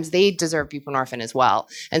random times, they deserve buprenorphine as well.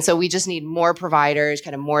 And so we just need more providers,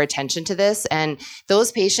 kind of more attention to this. And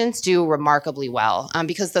those patients do remarkably well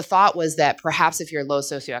because the thought was that perhaps if you're low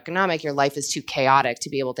socioeconomic, your life is too chaotic to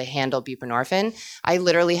be able to handle buprenorphine. I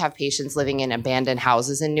literally have patients living in abandoned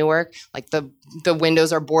houses in Newark. Like the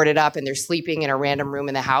windows are boarded up and they're sleeping in a random room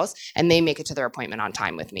in the house, and they make it to their appointment on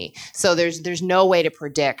time with me. So there's no way to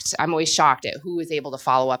predict. I'm always shocked at who is able to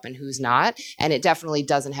follow up and who's not. And it definitely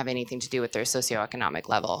doesn't have anything to do with their socioeconomic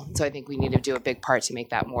level. So I think we need to do a big part to make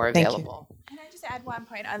that more available. Can I just add one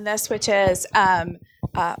point on this, which is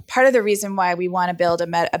part of the reason why we want to build a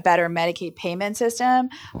better Medicaid payment system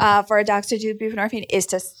for docs to do buprenorphine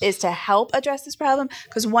is to help address this problem.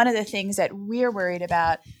 Because one of the things that we're worried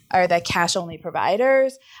about are the cash-only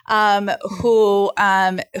providers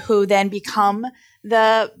who then become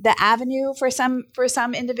the avenue for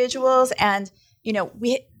some individuals, and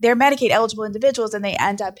they're Medicaid eligible individuals, and they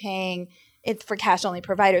end up paying it for cash-only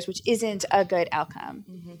providers, which isn't a good outcome.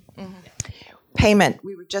 Mm-hmm. Mm-hmm. Payment.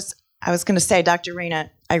 I was going to say, Dr. Reyna,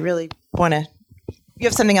 I really want to. You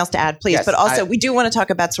have something else to add, please. Yes, but also, we do want to talk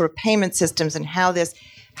about sort of payment systems and how.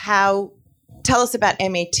 Tell us about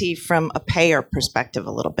MAT from a payer perspective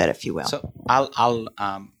a little bit, if you will. So I'll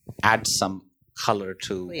add some color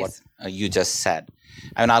to what you just said.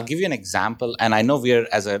 And I'll give you an example. And I know we're,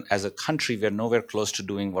 as a country, we're nowhere close to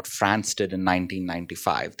doing what France did in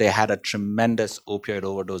 1995. They had a tremendous opioid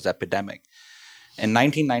overdose epidemic. In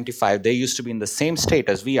 1995, they used to be in the same state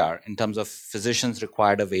as we are in terms of physicians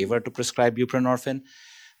required a waiver to prescribe buprenorphine.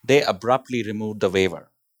 They abruptly removed the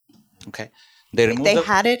waiver. Okay. They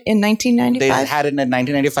had it in 1995? They had it in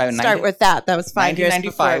 1995. Start with that. That was 5 years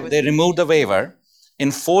before. They removed the waiver.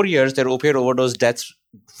 In 4 years, their opioid overdose deaths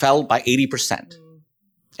fell by 80%.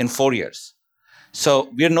 In 4 years. So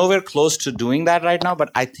we're nowhere close to doing that right now, but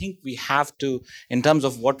I think we have to, in terms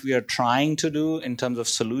of what we are trying to do, in terms of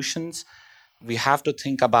solutions, we have to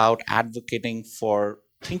think about advocating for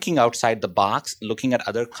thinking outside the box, looking at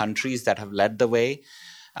other countries that have led the way.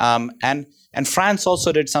 And France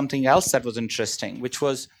also did something else that was interesting, which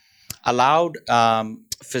was allowed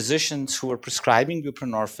physicians who were prescribing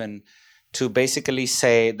buprenorphine to basically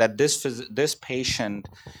say that this patient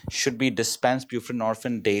should be dispensed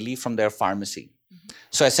buprenorphine daily from their pharmacy. Mm-hmm.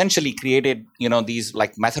 So essentially created, these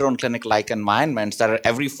like methadone clinic-like environments that are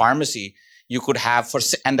every pharmacy you could have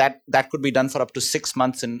and that could be done for up to 6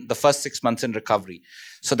 months in the first 6 months in recovery.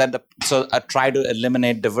 So that try to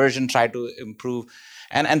eliminate diversion, try to improve.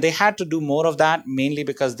 And they had to do more of that mainly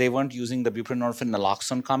because they weren't using the buprenorphine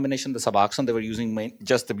naloxone combination, the Suboxone. They were using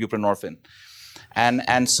just the buprenorphine.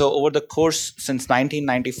 And so over the course since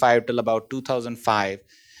 1995 till about 2005,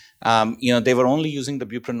 they were only using the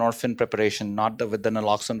buprenorphine preparation, not with the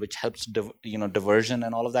naloxone, which helps diversion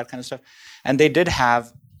and all of that kind of stuff. And they did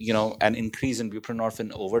have an increase in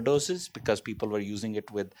buprenorphine overdoses because people were using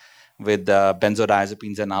it with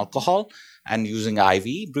benzodiazepines and alcohol and using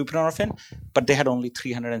IV buprenorphine, but they had only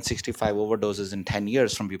 365 overdoses in 10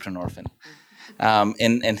 years from buprenorphine.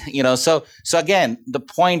 So again, the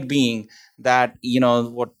point being that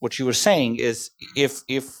what you were saying is if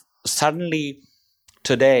suddenly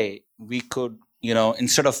today we could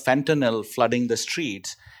instead of fentanyl flooding the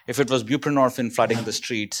streets, if it was buprenorphine flooding the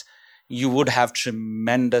streets, you would have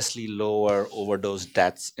tremendously lower overdose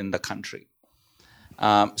deaths in the country.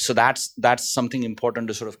 So that's something important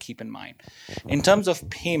to sort of keep in mind. In terms of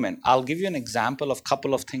payment, I'll give you an example of a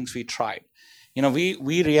couple of things we tried. We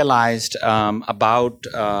realized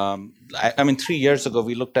 3 years ago,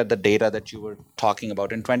 we looked at the data that you were talking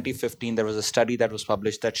about. In 2015, there was a study that was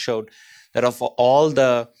published that showed that of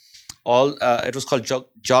it was called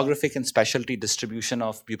geographic and specialty distribution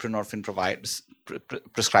of buprenorphine providers,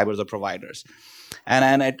 prescribers or providers.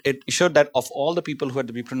 And it showed that of all the people who had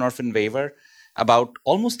the buprenorphine waiver, about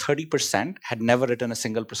almost 30% had never written a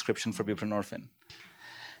single prescription for buprenorphine.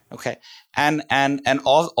 Okay, and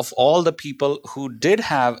of all the people who did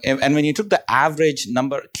have, and when you took the average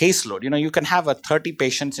number caseload, you can have 30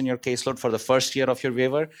 patients in your caseload for the first year of your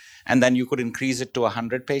waiver, and then you could increase it to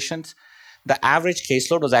 100 patients. The average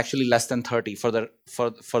caseload was actually less than 30 for the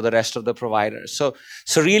rest of the providers. So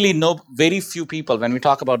really, very few people. When we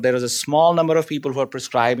talk about there is a small number of people who are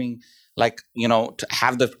prescribing, to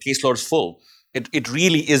have the caseloads full. It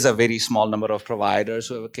really is a very small number of providers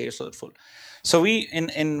who have a caseload full. So we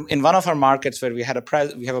in one of our markets where we have a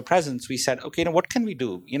presence, we said, okay, what can we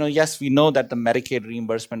do? Yes, we know that the Medicaid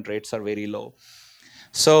reimbursement rates are very low.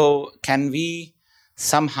 So can we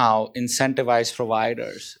somehow incentivize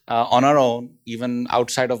providers on our own, even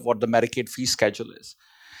outside of what the Medicaid fee schedule is?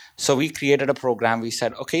 So we created a program. We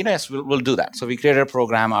said, okay, yes, we'll do that. So we created a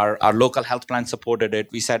program. Our local health plan supported it.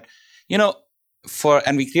 We said,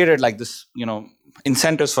 and we created like this,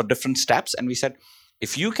 incentives for different steps. And we said,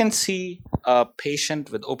 if you can see a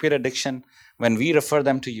patient with opioid addiction, when we refer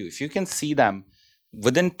them to you, if you can see them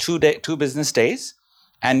within 2 business days,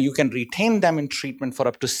 and you can retain them in treatment for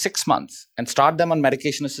up to 6 months and start them on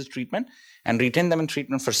medication-assisted treatment and retain them in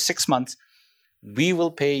treatment for 6 months, we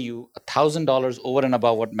will pay you $1,000 over and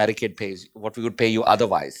above what Medicaid pays, what we would pay you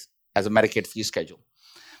otherwise as a Medicaid fee schedule.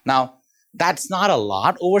 Now, that's not a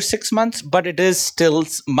lot over 6 months, but it is still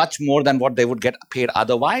much more than what they would get paid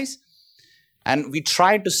otherwise. And we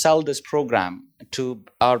tried to sell this program to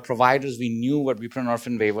our providers. We knew what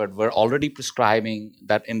buprenorphine waived were already prescribing,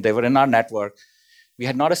 they were in our network. We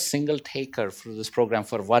had not a single taker for this program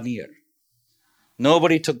for 1 year.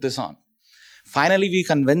 Nobody took this on. Finally, we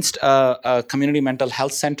convinced a community mental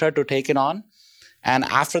health center to take it on. And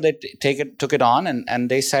after they took it on, and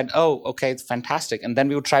they said, oh, okay, it's fantastic. And then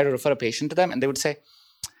we would try to refer a patient to them, and they would say,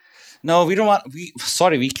 no,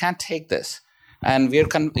 we can't take this. And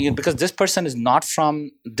because this person is not from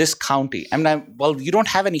this county. Well, you don't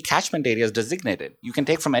have any catchment areas designated. You can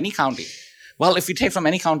take from any county. Well, if you take from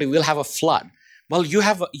any county, we'll have a flood. Well, you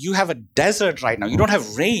have a desert right now. You don't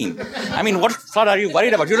have rain. What flood are you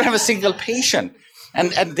worried about? You don't have a single patient.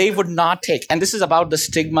 And they would not take. And this is about the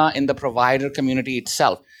stigma in the provider community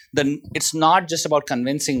itself. It's not just about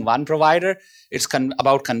convincing one provider. It's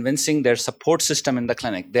about convincing their support system in the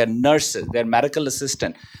clinic, their nurses, their medical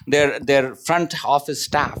assistant, their front office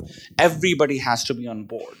staff. Everybody has to be on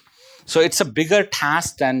board. So it's a bigger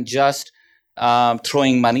task than just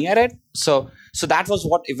throwing money at it. So that was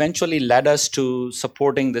what eventually led us to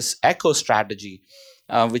supporting this ECHO strategy,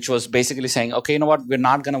 which was basically saying, okay, you know what, we're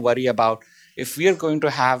not going to worry about if we are going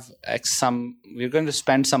to we're going to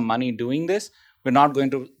spend some money doing this, we're not going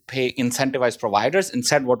to pay incentivized providers.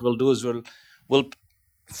 Instead, what we'll do is we'll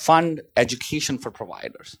fund education for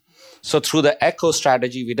providers. So through the ECHO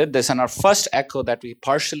strategy, we did this. And our first ECHO that we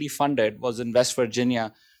partially funded was in West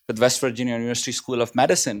Virginia with West Virginia University School of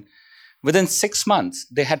Medicine. Within 6 months,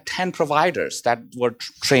 they had 10 providers that were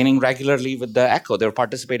training regularly with the ECHO. They were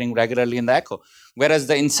participating regularly in the ECHO. Whereas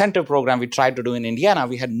the incentive program we tried to do in Indiana,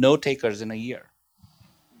 we had no takers in a year.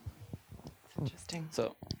 Interesting.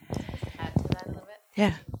 So, add to that a little bit.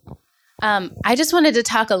 Yeah. I just wanted to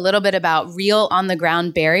talk a little bit about real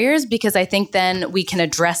on-the-ground barriers, because I think then we can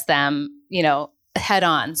address them, head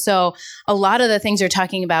on. So a lot of the things you're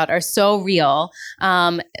talking about are so real.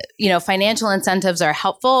 Financial incentives are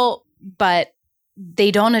helpful, but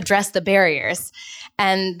they don't address the barriers.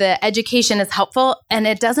 And the education is helpful, and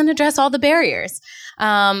it doesn't address all the barriers.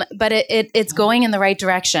 But it's going in the right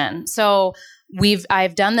direction. So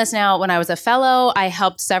I've done this now. When I was a fellow, I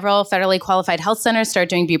helped several federally qualified health centers start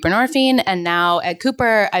doing buprenorphine. And now at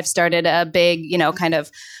Cooper, I've started a big, kind of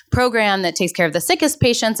program that takes care of the sickest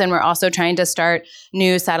patients. And we're also trying to start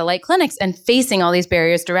new satellite clinics and facing all these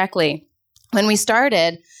barriers directly. When we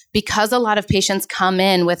started, because a lot of patients come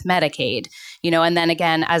in with Medicaid, and then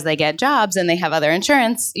again, as they get jobs and they have other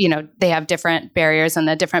insurance, they have different barriers and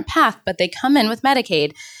a different path, but they come in with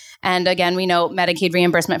Medicaid. And again, we know Medicaid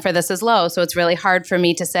reimbursement for this is low. So it's really hard for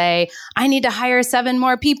me to say, I need to hire 7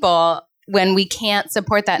 more people when we can't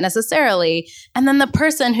support that necessarily. And then the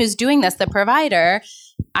person who's doing this, the provider,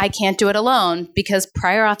 I can't do it alone, because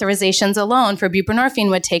prior authorizations alone for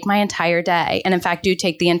buprenorphine would take my entire day. And in fact, do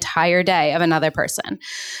take the entire day of another person.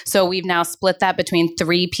 So we've now split that between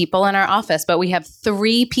 3 people in our office, but we have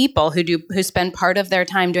 3 people who spend part of their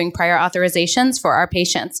time doing prior authorizations for our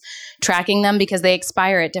patients, tracking them because they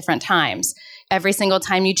expire at different times. Every single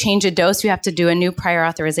time you change a dose, you have to do a new prior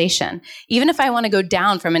authorization. Even if I want to go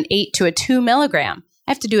down from an 8 to a 2 milligram,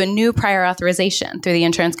 I have to do a new prior authorization through the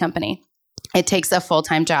insurance company. It takes a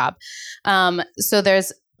full-time job. So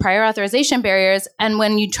there's prior authorization barriers. And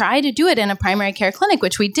when you try to do it in a primary care clinic,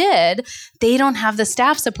 which we did, they don't have the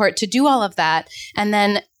staff support to do all of that. And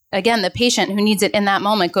then again, the patient who needs it in that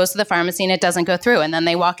moment goes to the pharmacy and it doesn't go through. And then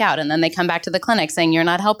they walk out and then they come back to the clinic saying, you're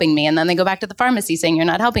not helping me. And then they go back to the pharmacy saying, you're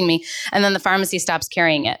not helping me. And then the pharmacy stops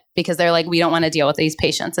carrying it because they're like, we don't want to deal with these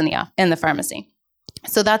patients in the pharmacy.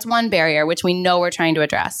 So that's one barrier, which we know we're trying to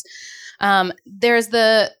address. There's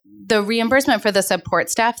the reimbursement for the support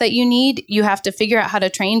staff that you need. You have to figure out how to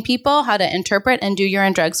train people, how to interpret and do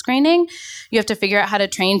urine drug screening. You have to figure out how to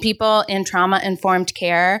train people in trauma-informed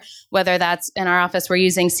care, whether that's in our office, we're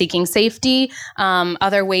using Seeking Safety,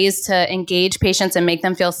 other ways to engage patients and make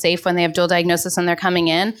them feel safe when they have dual diagnosis and they're coming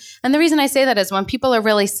in. And the reason I say that is when people are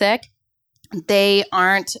really sick, they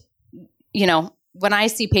aren't, when I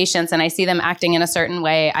see patients and I see them acting in a certain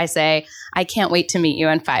way, I say, I can't wait to meet you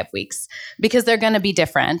in 5 weeks because they're going to be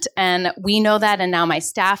different. And we know that. And now my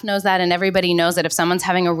staff knows that. And everybody knows that if someone's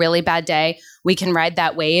having a really bad day, we can ride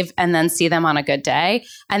that wave and then see them on a good day.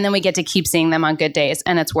 And then we get to keep seeing them on good days,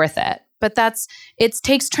 and it's worth it. But it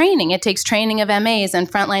takes training. It takes training of MAs and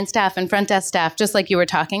frontline staff and front desk staff, just like you were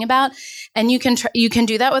talking about. And you can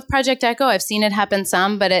do that with Project Echo. I've seen it happen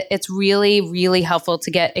some, but it's really, really helpful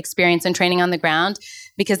to get experience and training on the ground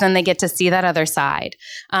because then they get to see that other side.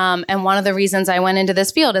 And one of the reasons I went into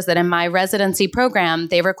this field is that in my residency program,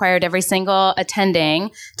 they required every single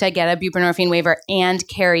attending to get a buprenorphine waiver and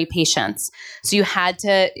carry patients. So you had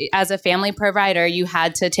to, as a family provider, you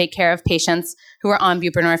had to take care of patients who are on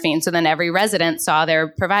buprenorphine. So then every resident saw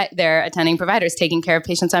their attending providers taking care of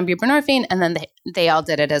patients on buprenorphine, and then they all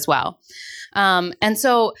did it as well. And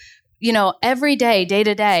so, every day, day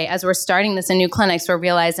to day, as we're starting this in new clinics, we're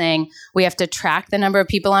realizing we have to track the number of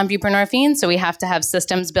people on buprenorphine. So we have to have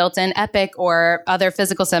systems built in Epic or other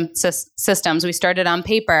physical systems. We started on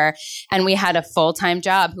paper, and we had a full-time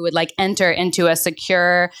job who would enter into a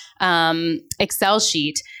secure Excel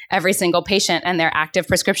sheet every single patient and their active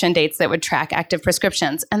prescription dates that would track active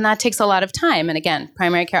prescriptions. And that takes a lot of time. And again,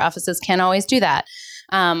 primary care offices can't always do that.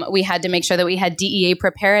 We had to make sure that we had DEA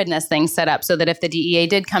preparedness things set up so that if the DEA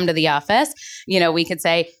did come to the office, we could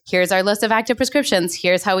say, here's our list of active prescriptions.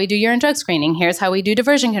 Here's how we do urine drug screening. Here's how we do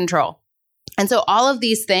diversion control. And so all of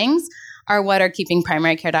these things are what are keeping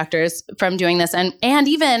primary care doctors from doing this. And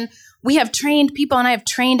even we have trained people, and I have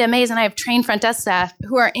trained MAs, and I have trained front desk staff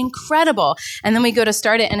who are incredible. And then we go to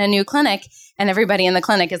start it in a new clinic, and everybody in the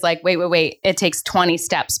clinic is like, wait, it takes 20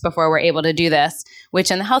 steps before we're able to do this, which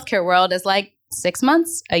in the healthcare world is 6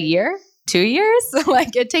 months, a year, 2 years.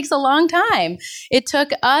 It takes a long time. It took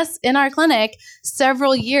us in our clinic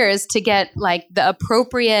several years to get the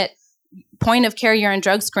appropriate point of care urine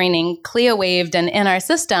drug screening CLIA waived and in our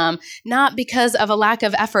system, not because of a lack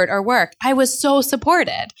of effort or work. I was so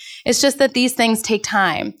supported. It's just that these things take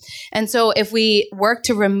time. And so if we work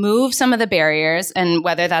to remove some of the barriers, and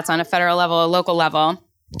whether that's on a federal level or local level,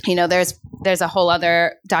 there's a whole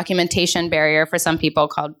other documentation barrier for some people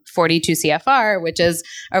called 42 CFR, which is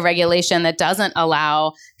a regulation that doesn't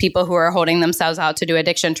allow people who are holding themselves out to do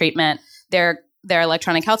addiction treatment their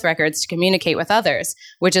electronic health records to communicate with others,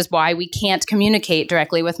 which is why we can't communicate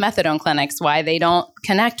directly with methadone clinics, why they don't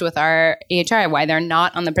connect with our EHR, why they're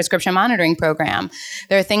not on the prescription monitoring program.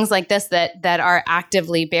 There are things like this that are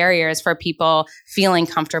actively barriers for people feeling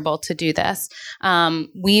comfortable to do this.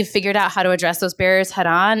 We've figured out how to address those barriers head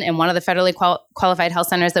on. In one of the federally qualified health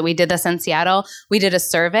centers that we did this in Seattle, we did a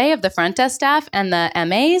survey of the front desk staff and the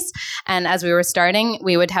MAs. And as we were starting,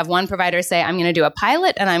 we would have one provider say, I'm going to do a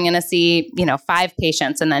pilot and I'm going to see, 5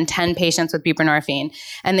 patients and then 10 patients with buprenorphine.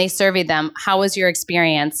 And they surveyed them. How was your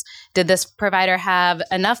experience? Did this provider have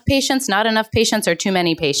enough patients, not enough patients, or too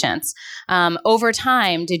many patients? Over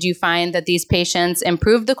time, did you find that these patients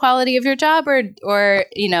improved the quality of your job or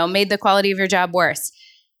made the quality of your job worse?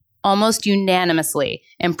 Almost unanimously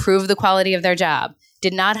improved the quality of their job.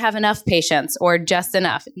 Did not have enough patients or just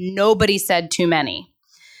enough. Nobody said too many.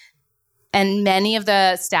 And many of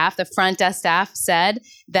the staff, the front desk staff, said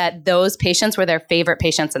that those patients were their favorite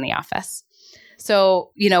patients in the office.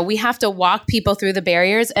 So, we have to walk people through the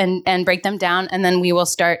barriers and break them down, and then we will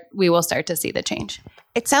start to see the change.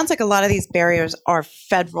 It sounds like a lot of these barriers are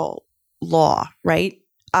federal law, right?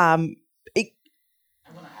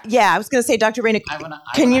 I was going to say, Dr. Reyna,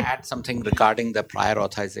 can you add something regarding the prior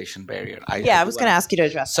authorization barrier? I was going to ask you to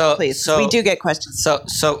address that, please. We do get questions.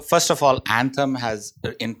 So first of all, Anthem has,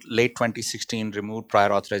 in late 2016, removed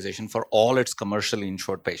prior authorization for all its commercially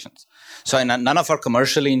insured patients. So in none of our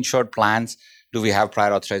commercially insured plans do we have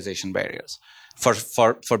prior authorization barriers. For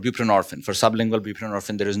buprenorphine, for sublingual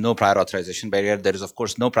buprenorphine, there is no prior authorization barrier. There is, of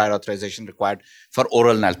course, no prior authorization required for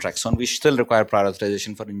oral naltrexone. We still require prior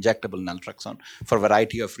authorization for injectable naltrexone for a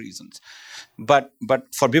variety of reasons. But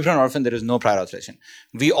for buprenorphine, there is no prior authorization.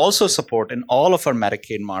 We also support, in all of our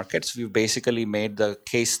Medicaid markets, we've basically made the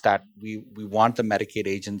case that we want the Medicaid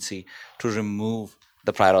agency to remove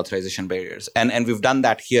the prior authorization barriers. And we've done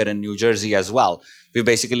that here in New Jersey as well. We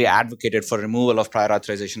basically advocated for removal of prior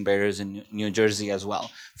authorization barriers in New Jersey as well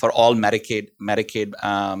for all Medicaid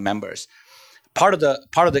members. Part of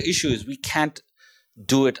the issue is we can't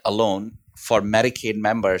do it alone for Medicaid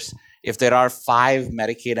members. If there are 5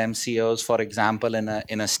 Medicaid MCOs, for example, in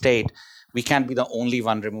a state, we can't be the only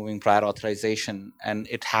one removing prior authorization, and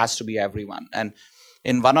it has to be everyone. And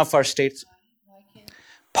in one of our states,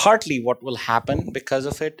 partly what will happen because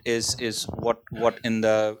of it is what in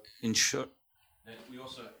the insure. We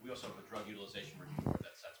also have a drug utilization review board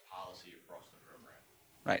that sets policy across the program.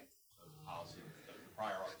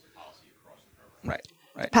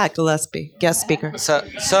 right? Pat Gillespie, guest speaker. So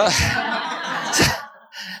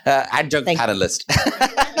adjunct panelist.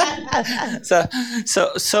 So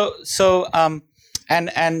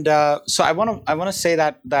I want to say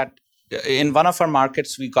that in one of our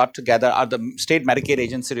markets we got together. The state Medicaid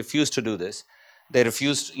agency refused to do this. They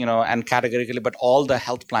refused, and categorically, but all the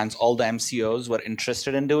health plans, all the MCOs were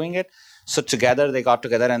interested in doing it. So together they got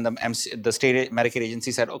together, and the state Medicaid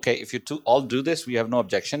agency said, okay, if you all do this, we have no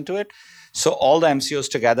objection to it. So all the MCOs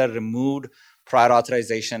together removed prior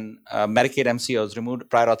authorization. Medicaid MCOs removed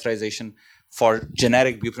prior authorization for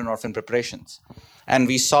generic buprenorphine preparations, and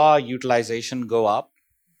we saw utilization go up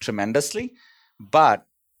tremendously. But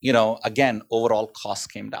again, overall costs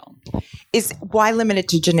came down. Why limited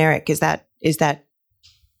to generic? Is that?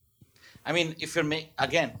 I mean, if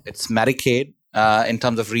again, it's Medicaid. In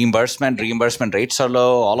terms of reimbursement rates are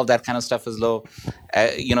low. All of that kind of stuff is low.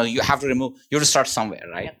 You have to start somewhere,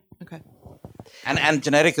 right? Yep. Okay. And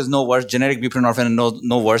generic is no worse. Generic buprenorphine is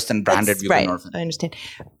no worse than branded buprenorphine. Right. I understand.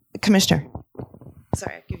 Commissioner.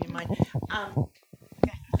 Sorry, I'll give you mine.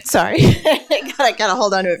 Sorry, I gotta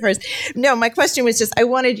hold on to it first. No, my question was just I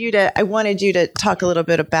wanted you to talk a little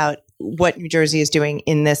bit about what New Jersey is doing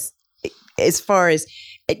in this, as far as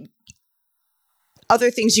other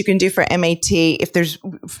things you can do for MAT, if there's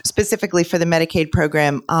specifically for the Medicaid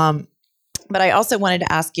program. But I also wanted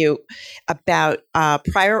to ask you about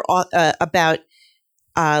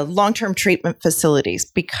long-term treatment facilities,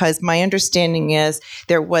 because my understanding is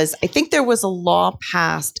there was a law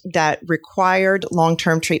passed that required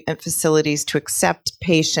long-term treatment facilities to accept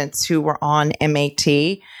patients who were on MAT.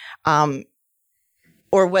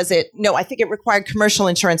 Or was it? No, I think it required commercial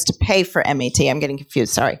insurance to pay for MAT. I'm getting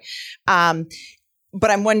confused. Sorry. But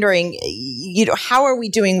I'm wondering, how are we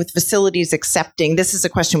doing with facilities accepting? This is a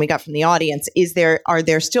question we got from the audience. Are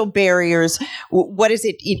there still barriers? What is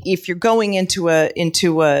it if you're going into a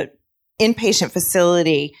inpatient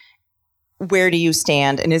facility? Where do you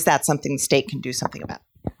stand, and is that something the state can do something about?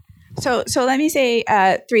 So let me say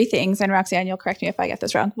three things, and Roxanne, you'll correct me if I get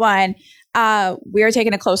this wrong. One, we are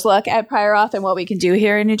taking a close look at prior auth and what we can do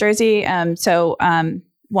here in New Jersey.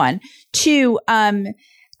 One, two.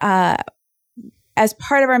 As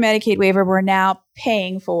part of our Medicaid waiver, we're now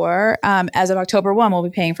paying for, as of October 1, we'll be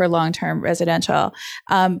paying for long-term residential.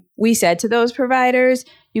 We said to those providers,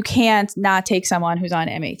 you can't not take someone who's on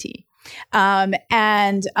MAT.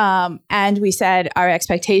 And we said our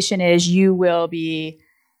expectation is you will be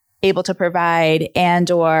able to provide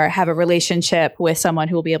and or have a relationship with someone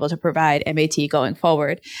who will be able to provide MAT going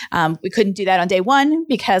forward. We couldn't do that on day one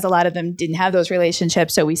because a lot of them didn't have those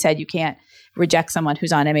relationships. So we said you can't reject someone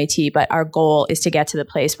who's on MAT, but our goal is to get to the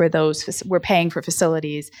place where we're paying for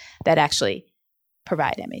facilities that actually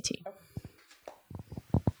provide MAT.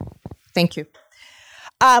 Thank you.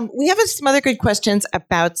 We have some other good questions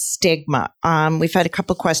about stigma. We've had a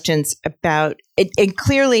couple questions about it, and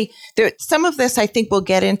clearly some of this I think we'll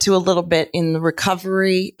get into a little bit in the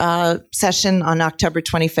recovery session on October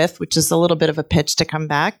 25th, which is a little bit of a pitch to come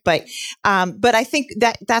back. But I think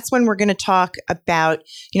that's when we're going to talk about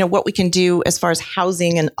what we can do as far as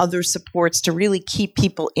housing and other supports to really keep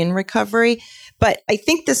people in recovery. But I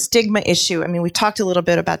think the stigma issue, we talked a little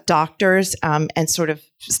bit about doctors and sort of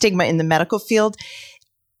stigma in the medical field.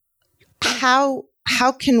 How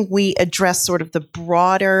can we address sort of the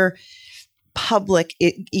broader public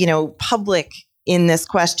in this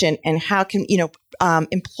question, and how can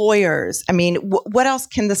employers? What else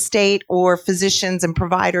can the state or physicians and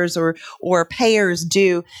providers or payers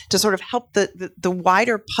do to sort of help the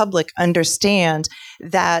wider public understand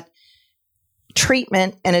that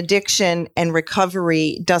treatment and addiction and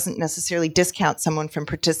recovery doesn't necessarily discount someone from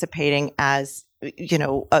participating as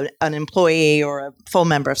an employee or a full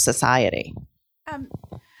member of society?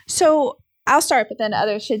 So I'll start, but then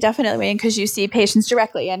others should definitely weigh in because you see patients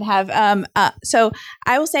directly and have. So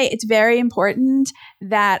I will say it's very important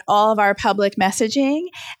that all of our public messaging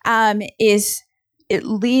it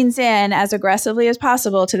leans in as aggressively as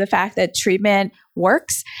possible to the fact that treatment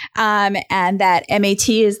works, and that MAT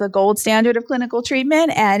is the gold standard of clinical treatment,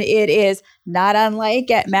 and it is not unlike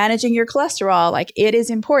managing your cholesterol. Like, it is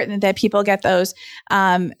important that people get those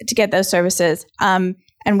services.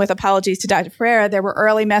 And with apologies to Dr. Ferreira, there were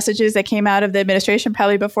early messages that came out of the administration,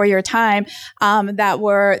 probably before your time,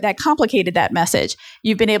 that complicated that message.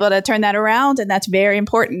 You've been able to turn that around, and that's very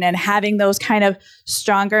important. And having those kind of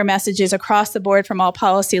stronger messages across the board from all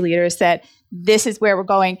policy leaders that this is where we're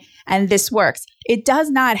going and this works. It does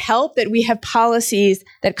not help that we have policies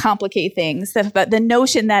that complicate things. The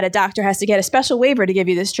notion that a doctor has to get a special waiver to give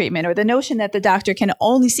you this treatment, or the notion that the doctor can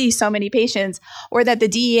only see so many patients, or that the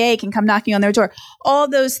DEA can come knocking on their door, all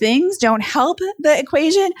those things don't help the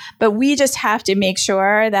equation, but we just have to make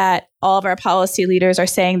sure that all of our policy leaders are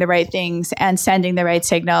saying the right things and sending the right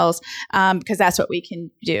signals, because that's what we can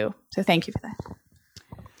do. So thank you for that.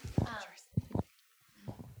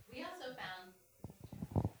 We also found...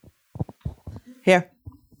 Here.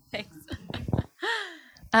 Thanks.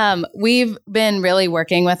 We've been really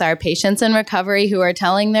working with our patients in recovery who are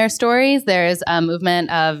telling their stories. There's a movement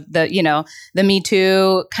of the Me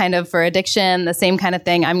Too kind of for addiction, the same kind of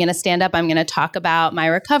thing. I'm going to stand up. I'm going to talk about my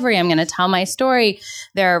recovery. I'm going to tell my story.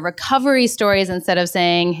 There are recovery stories. Instead of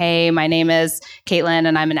saying, hey, my name is Caitlin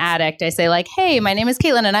and I'm an addict, I say like, hey, my name is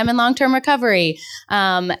Caitlin and I'm in long-term recovery.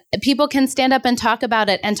 People can stand up and talk about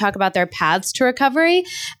it and talk about their paths to recovery.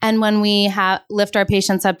 And when we lift our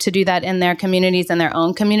patients up to do that in their communities and their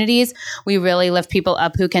own communities, we really lift people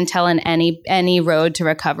up who can tell in any road to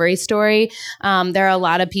recovery story. There are a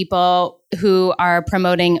lot of people who are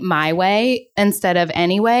promoting my way instead of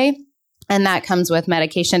any way. And that comes with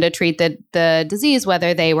medication to treat the disease,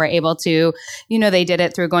 whether they were able to, they did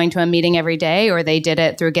it through going to a meeting every day, or they did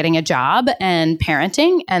it through getting a job and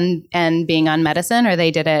parenting and being on medicine, or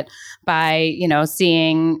they did it by,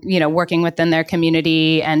 seeing, working within their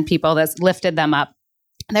community and people that's lifted them up.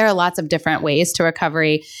 There are lots of different ways to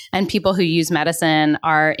recovery, and people who use medicine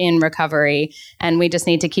are in recovery, and we just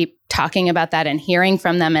need to keep talking about that and hearing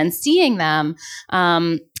from them and seeing them.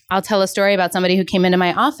 I'll tell a story about somebody who came into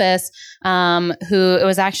my office, who it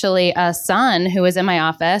was actually a son who was in my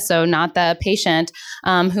office, so not the patient,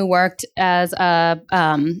 who worked as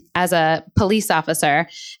a police officer.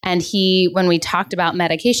 And when we talked about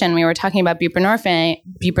medication, we were talking about buprenorphine.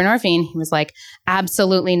 He was like,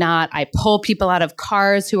 absolutely not. I pull people out of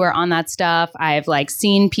cars who are on that stuff. I've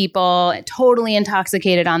seen people totally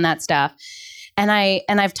intoxicated on that stuff. And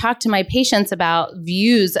I've talked to my patients about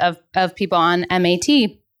views of people on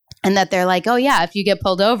MAT. And that they're like, oh yeah, if you get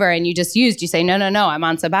pulled over and you just used, you say, no, I'm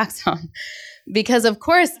on Suboxone. Because of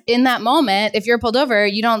course, in that moment, if you're pulled over,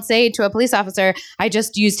 you don't say to a police officer, I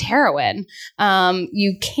just used heroin.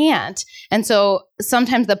 You can't. And so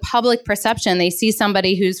sometimes the public perception, they see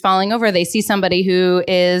somebody who's falling over, they see somebody who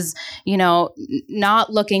is,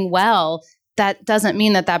 not looking well. That doesn't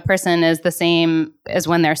mean that person is the same as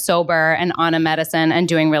when they're sober and on a medicine and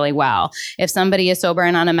doing really well. If somebody is sober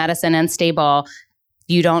and on a medicine and stable,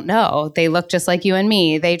 you don't know. They look just like you and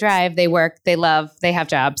me. They drive, they work, they love, they have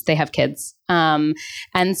jobs, they have kids. And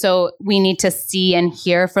so we need to see and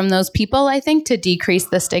hear from those people, I think, to decrease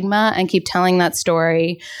the stigma and keep telling that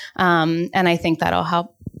story. And I think that'll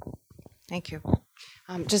help. Thank you.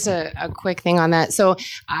 Just a quick thing on that. So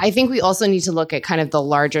I think we also need to look at kind of the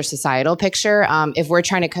larger societal picture. If we're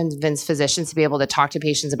trying to convince physicians to be able to talk to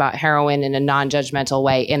patients about heroin in a non-judgmental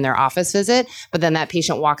way in their office visit, but then that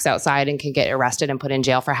patient walks outside and can get arrested and put in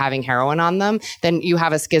jail for having heroin on them, then you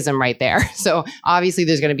have a schism right there. So obviously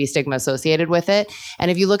there's going to be stigma associated with it.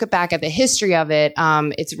 And if you look back at the history of it,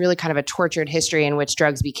 it's really kind of a tortured history in which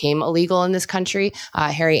drugs became illegal in this country.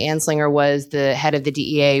 Harry Anslinger was the head of the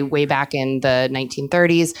DEA way back in the 1930s.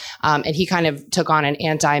 And he kind of took on an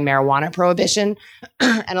anti-marijuana prohibition.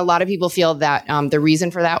 And a lot of people feel that the reason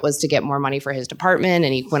for that was to get more money for his department.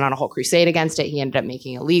 And he went on a whole crusade against it. He ended up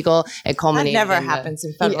making it legal. It culminated. That never happens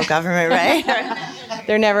in federal government, right?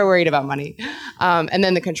 They're never worried about money. And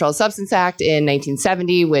then the Controlled Substance Act in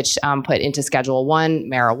 1970, which put into Schedule I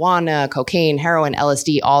marijuana, cocaine, heroin,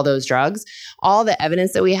 LSD, all those drugs. All the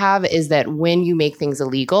evidence that we have is that when you make things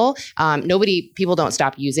illegal, people don't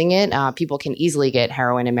stop using it. People can easily get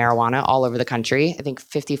heroin and marijuana all over the country. I think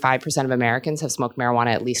 55% of Americans have smoked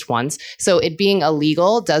marijuana at least once. So it being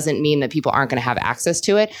illegal doesn't mean that people aren't going to have access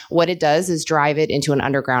to it. What it does is drive it into an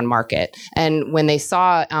underground market. And when they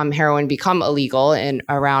saw heroin become illegal in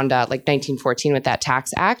around 1914 with that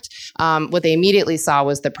tax act, what they immediately saw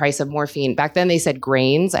was the price of morphine. Back then they said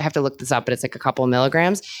grains. I have to look this up, but it's like a couple of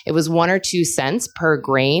milligrams. It was 1 or 2 cents per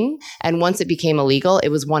grain. And once it became illegal, it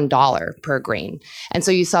was $1 per grain. And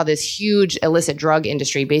so you saw this huge illicit drug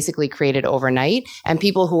industry basically created overnight. And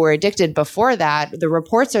people who were addicted before that, the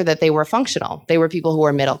reports are that they were functional. They were people who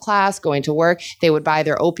were middle class, going to work. They would buy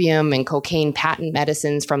their opium and cocaine patent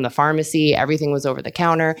medicines from the pharmacy. Everything was over the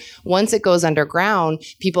counter. Once it goes underground,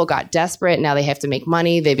 people got desperate. Now Now they have to make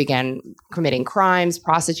money. They began committing crimes,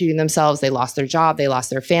 prostituting themselves. They lost their job. They lost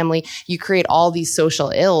their family. You create all these social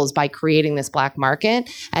ills by creating this black market.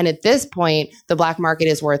 And at this point, the black market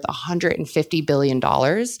is worth $150 billion.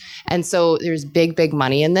 And so there's big, big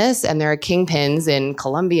money in this. And there are kingpins in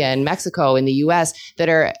Colombia and Mexico, in the US, that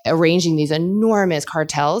are arranging these enormous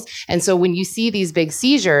cartels. And so when you see these big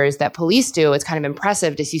seizures that police do, it's kind of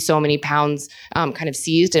impressive to see so many pounds kind of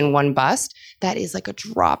seized in one bust. That is like a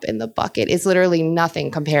drop in the bucket. It's literally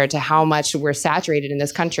nothing compared to how much we're saturated in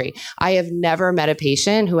this country. I have never met a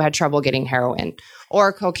patient who had trouble getting heroin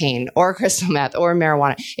or cocaine or crystal meth or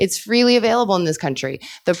marijuana. It's freely available in this country.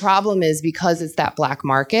 The problem is because it's that black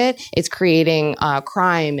market, it's creating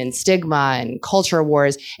crime and stigma and culture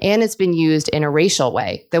wars, and it's been used in a racial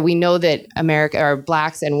way. That we know that America or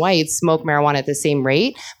blacks and whites smoke marijuana at the same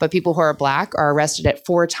rate, but people who are black are arrested at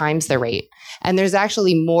 4 times the rate. And there's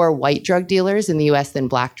actually more white drug dealers in the US than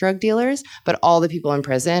black drug dealers, but all the people in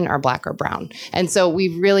prison are black or brown. And so we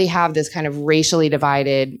really have this kind of racially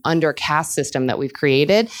divided under caste system that we've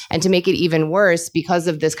created. And to make it even worse, because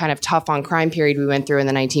of this kind of tough on crime period we went through in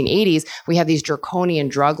the 1980s, we have these draconian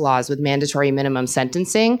drug laws with mandatory minimum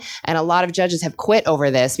sentencing. And a lot of judges have quit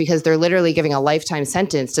over this because they're literally giving a lifetime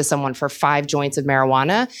sentence to someone for 5 joints of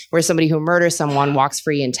marijuana, where somebody who murders someone walks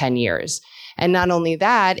free in 10 years. And not only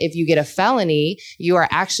that, if you get a felony, you are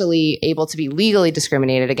actually able to be legally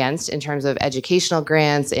discriminated against in terms of educational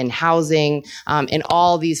grants, in housing, in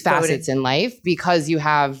all these facets in life, because you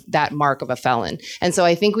have that mark of a felon. And so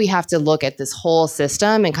I think we have to look at this whole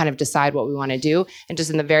system and kind of decide what we want to do. And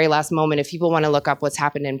just in the very last moment, if people want to look up what's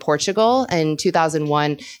happened in Portugal, in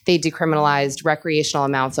 2001, they decriminalized recreational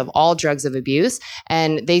amounts of all drugs of abuse.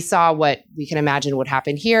 And they saw what we can imagine would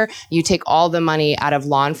happen here. You take all the money out of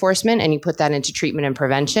law enforcement and you put that into treatment and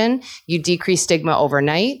prevention. You decrease stigma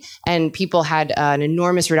overnight, and people had an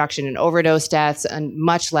enormous reduction in overdose deaths and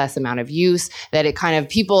much less amount of use. That it kind of,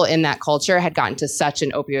 people in that culture had gotten to such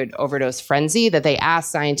an opioid overdose frenzy that they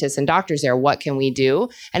asked scientists and doctors there, what can we do?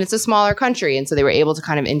 And it's a smaller country. And so they were able to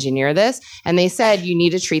kind of engineer this. And they said, you need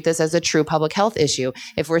to treat this as a true public health issue.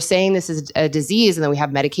 If we're saying this is a disease and then we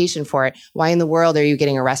have medication for it, why in the world are you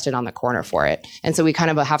getting arrested on the corner for it? And so we kind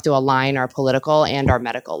of have to align our political and our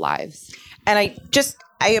medical lives. And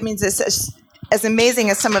I mean, this is as amazing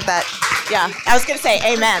as some of that. Yeah, I was going to say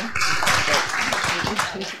amen.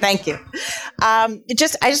 Thank you. I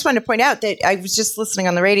just wanted to point out that I was just listening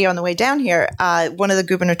on the radio on the way down here. One of the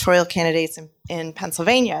gubernatorial candidates in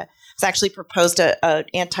Pennsylvania has actually proposed an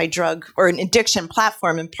anti-drug or an addiction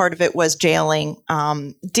platform, and part of it was jailing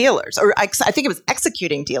dealers, or I think it was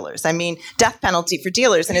executing dealers. I mean, death penalty for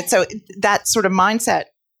dealers, and so that sort of mindset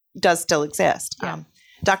does still exist. Yeah.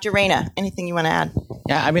 Dr. Reyna, anything you want to add?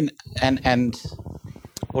 Yeah, I mean, and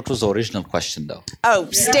what was the original question, though? Oh,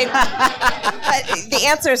 the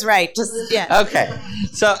answer is right. Just yeah. Okay,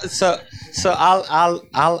 so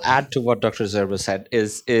I'll add to what Dr. Zerbo said.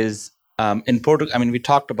 Is in Portugal? I mean, we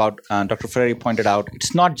talked about. Dr. Ferreri pointed out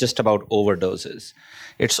it's not just about overdoses.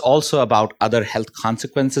 It's also about other health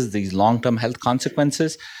consequences. These long-term health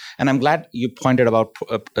consequences. And I'm glad you pointed about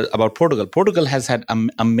Portugal. Portugal has had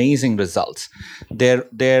amazing results. Their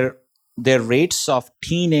rates of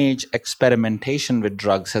teenage experimentation with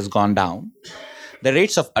drugs has gone down. The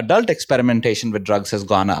rates of adult experimentation with drugs has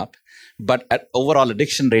gone up, but overall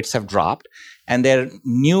addiction rates have dropped. And their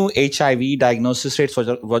new HIV diagnosis rates,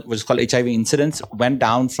 what is called HIV incidence, went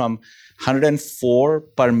down from 104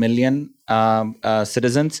 per million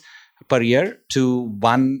citizens per year to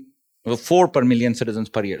 4 per million citizens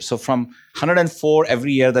per year. So from 104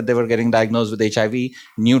 every year that they were getting diagnosed with HIV,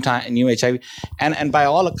 new HIV. And by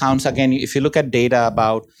all accounts, again, if you look at data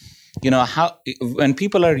about, how when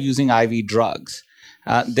people are using IV drugs,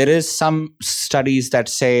 there is some studies that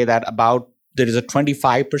say that there is a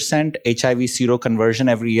 25% HIV seroconversion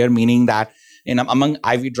every year, meaning that among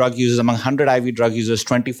IV drug users, among 100 IV drug users,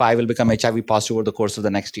 25 will become HIV positive over the course of the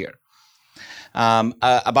next year.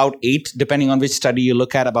 About 8, depending on which study you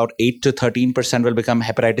look at, about 8 to 13% will become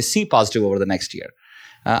hepatitis C positive over the next year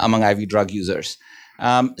among IV drug users.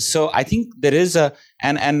 So I think there is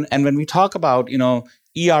and when we talk about,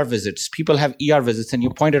 ER visits, people have ER visits, and you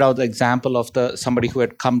pointed out the example of somebody who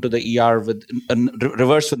had come to the ER with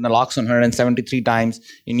reversed with naloxone 173 times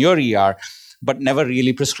in your ER, but never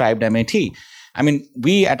really prescribed MAT. I mean,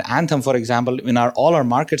 we at Anthem, for example, in all our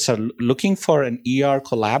markets are looking for an ER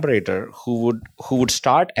collaborator who would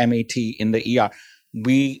start MAT in the ER.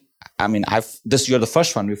 You're the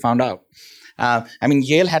first one we found out.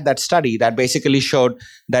 Yale had that study that basically showed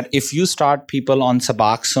that if you start people on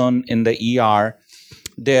Suboxone in the ER,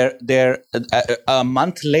 they're a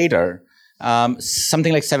month later,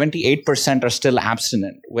 something like 78% are still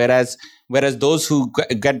abstinent, whereas those who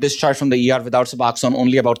get discharged from the ER without Suboxone,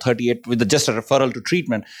 only about 38, with just a referral to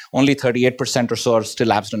treatment, only 38% or so are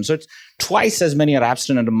still abstinent. So it's twice as many are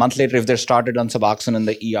abstinent a month later if they're started on Suboxone in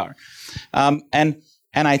the ER.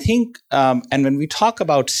 And I think, and when we talk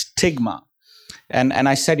about stigma, and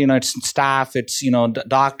I said, it's staff, it's,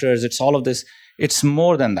 doctors, it's all of this, it's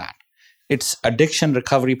more than that. It's addiction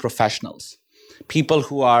recovery professionals, people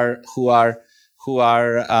who are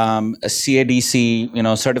CADC,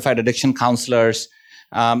 certified addiction counselors.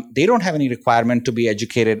 They don't have any requirement to be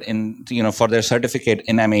educated in, for their certificate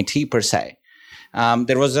in MAT per se.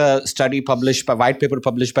 There was a white paper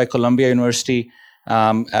published by Columbia University,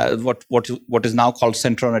 what is now called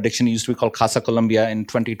Center on Addiction, used to be called Casa Columbia, in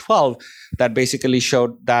 2012, that basically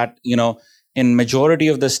showed that, in majority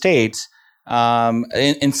of the states,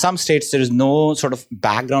 in some states, there is no sort of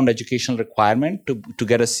background educational requirement to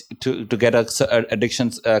get a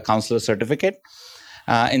addiction counselor certificate.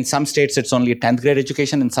 In some states, it's only a 10th grade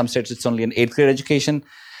education. In some states, it's only an 8th grade education.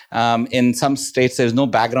 In some states, there's no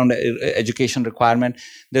background education requirement.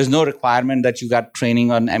 There's no requirement that you got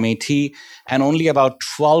training on MAT. And only about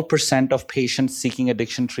 12% of patients seeking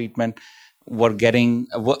addiction treatment were getting,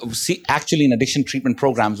 actually in addiction treatment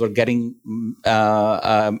programs, were getting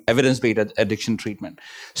evidence-based addiction treatment.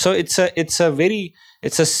 So it's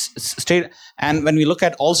a state. And when we look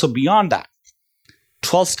at also beyond that,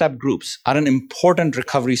 12-step groups are an important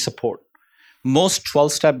recovery support. Most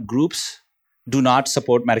 12-step groups do not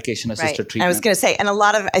support medication-assisted treatment. I was going to say, and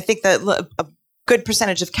I think that a good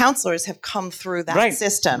percentage of counselors have come through that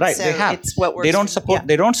system. Right, so they have. It's what we're They don't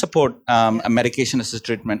support a medication-assisted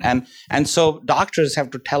treatment, and so doctors have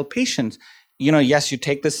to tell patients, yes, you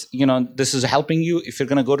take this. This is helping you. If you're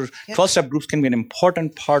going to go to 12-step groups, can be an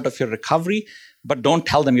important part of your recovery, but don't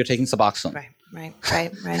tell them you're taking Suboxone. Right.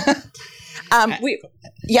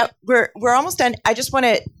 We're almost done. I just want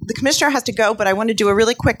to, the commissioner has to go, but I want to do a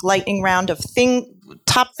really quick lightning round of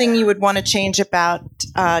top thing you would want to change about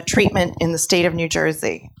treatment in the state of New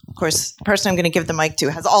Jersey. Of course, the person I'm going to give the mic to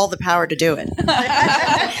has all the power to do it.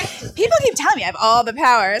 People keep telling me I have all the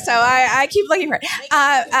power, so I keep looking for it.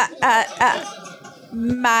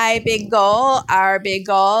 Our big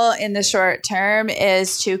goal in the short term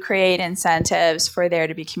is to create incentives for there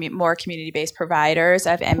to be more community-based providers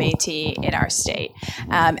of MAT in our state.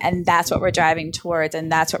 And that's what we're driving towards, and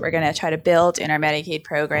that's what we're going to try to build in our Medicaid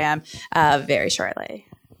program very shortly.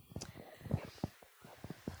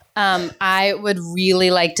 I would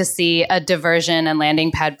really like to see a diversion and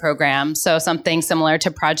landing pad program. So something similar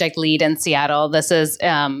to Project Lead in Seattle. This is,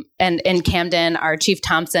 and in Camden, our Chief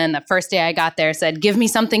Thompson, the first day I got there said, give me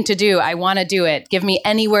something to do. I want to do it. Give me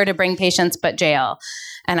anywhere to bring patients but jail.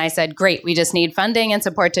 And I said, great, we just need funding and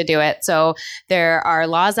support to do it. So there are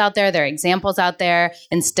laws out there, there are examples out there.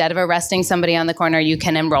 Instead of arresting somebody on the corner, you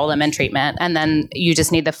can enroll them in treatment. And then you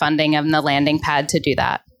just need the funding and the landing pad to do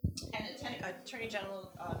that. Attorney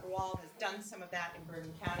General Rawal has done some of that in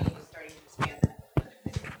Bergen County. He's starting to expand that.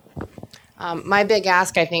 My big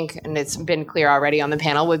ask, I think, and it's been clear already on the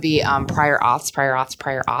panel, would be prior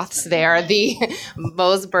auths. They are the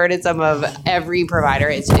most burdensome of every provider.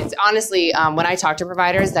 It's honestly, when I talk to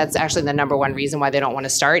providers, that's actually the number one reason why they don't want to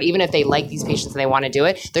start. Even if they like these patients and they want to do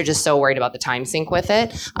it, they're just so worried about the time sink with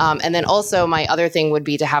it. And then also my other thing would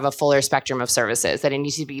be to have a fuller spectrum of services, that it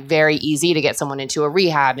needs to be very easy to get someone into a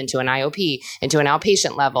rehab, into an IOP, into an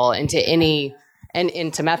outpatient level, into any... and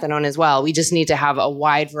into methadone as well. We just need to have a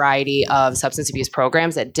wide variety of substance abuse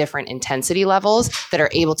programs at different intensity levels that are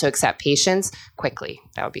able to accept patients quickly.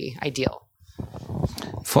 That would be ideal.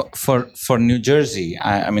 For New Jersey,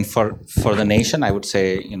 I mean for the nation, I would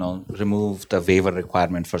say remove the waiver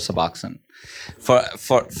requirement for Suboxone.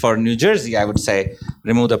 For New Jersey, I would say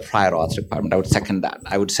remove the prior auth requirement. I would second that.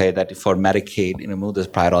 I would say that for Medicaid, remove this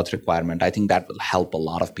prior auth requirement. I think that will help a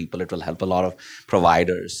lot of people. It will help a lot of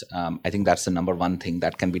providers. I think that's the number one thing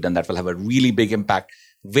that can be done that will have a really big impact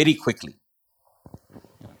very quickly.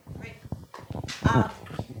 Great.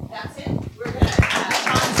 That's it. We're going to...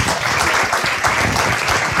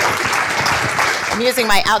 I'm using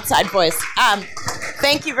my outside voice.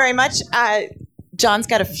 Thank you very much. John's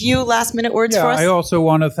got a few last minute words for us. I also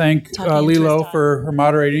want to thank Lilo for her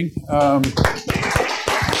moderating.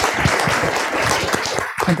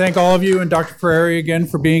 And thank all of you and Dr. Ferrari again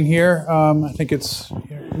for being here. I think it's a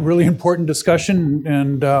really important discussion,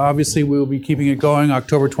 and obviously we will be keeping it going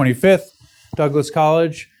October 25th, Douglas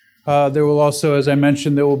College. There will also, as I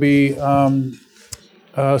mentioned, there will be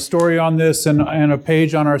a story on this and a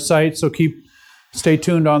page on our site, so stay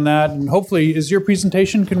tuned on that. And hopefully, is your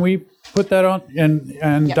presentation, can we put that on?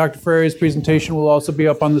 And Dr. Ferrari's presentation will also be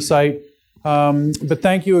up on the site. But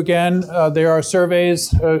thank you again. There are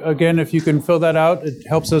surveys. Again, if you can fill that out, it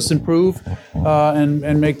helps us improve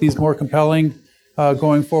and make these more compelling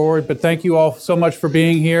going forward. But thank you all so much for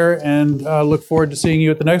being here, and look forward to seeing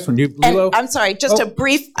you at the next one. Lilo? I'm sorry, just a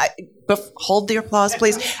brief, hold the applause,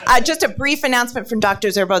 please. Just a brief announcement from Dr.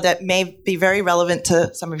 Zerbo that may be very relevant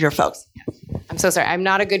to some of your folks. I'm so sorry. I'm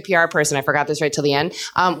not a good PR person. I forgot this right till the end.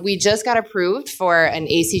 We just got approved for an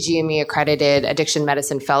ACGME accredited addiction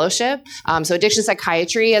medicine fellowship. So addiction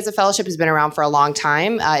psychiatry as a fellowship has been around for a long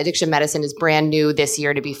time. Addiction medicine is brand new this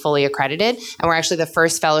year to be fully accredited. And we're actually the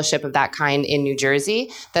first fellowship of that kind in New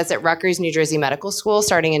Jersey. That's at Rutgers, New Jersey Medical School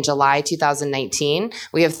starting in July 2019.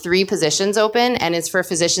 We have 3 positions open, and it's for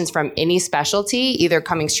physicians from any specialty, either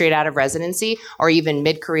coming straight out of residency or even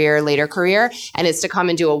mid-career, later career. And it's to come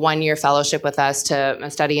and do a 1-year fellowship with us to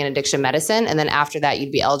study in addiction medicine. And then after that,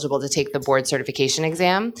 you'd be eligible to take the board certification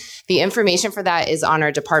exam. The information for that is on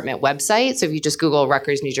our department website. So if you just Google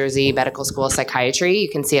Rutgers, New Jersey Medical School of Psychiatry, you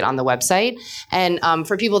can see it on the website. And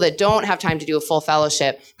for people that don't have time to do a full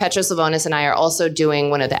fellowship, Petra Slavonis and I are also doing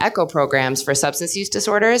one of the ECHO programs for substance use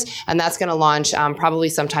disorders. And that's going to launch probably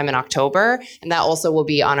sometime in October. And that also will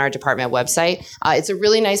be on our department website. It's a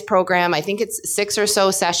really nice program. I think it's 6 or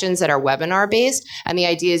so sessions that are webinar based. And the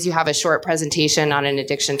idea is you have a short presentation on an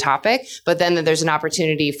addiction topic, but then there's an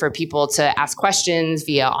opportunity for people to ask questions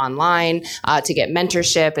via online, to get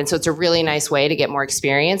mentorship. And so it's a really nice way to get more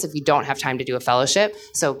experience if you don't have time to do a fellowship.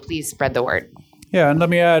 So please spread the word. Yeah, and let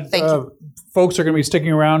me add, folks are going to be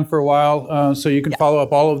sticking around for a while, so you can follow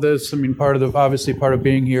up all of this. I mean, part of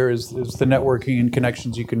being here is the networking and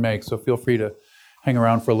connections you can make. So feel free to hang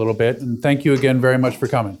around for a little bit. And thank you again very much for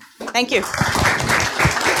coming. Thank you.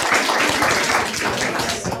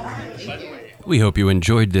 We hope you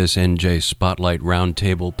enjoyed this NJ Spotlight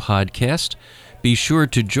Roundtable podcast. Be sure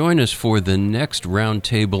to join us for the next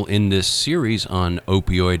roundtable in this series on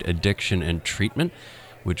opioid addiction and treatment,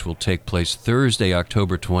 which will take place Thursday,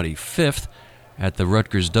 October 25th at the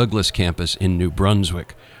Rutgers Douglas campus in New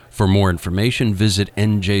Brunswick. For more information, visit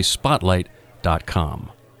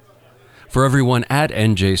njspotlight.com. For everyone at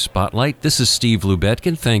NJ Spotlight, this is Steve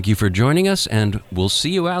Lubetkin. Thank you for joining us, and we'll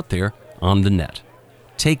see you out there on the net.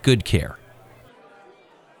 Take good care.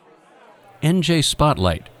 NJ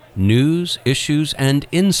Spotlight, news, issues, and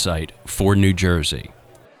insight for New Jersey.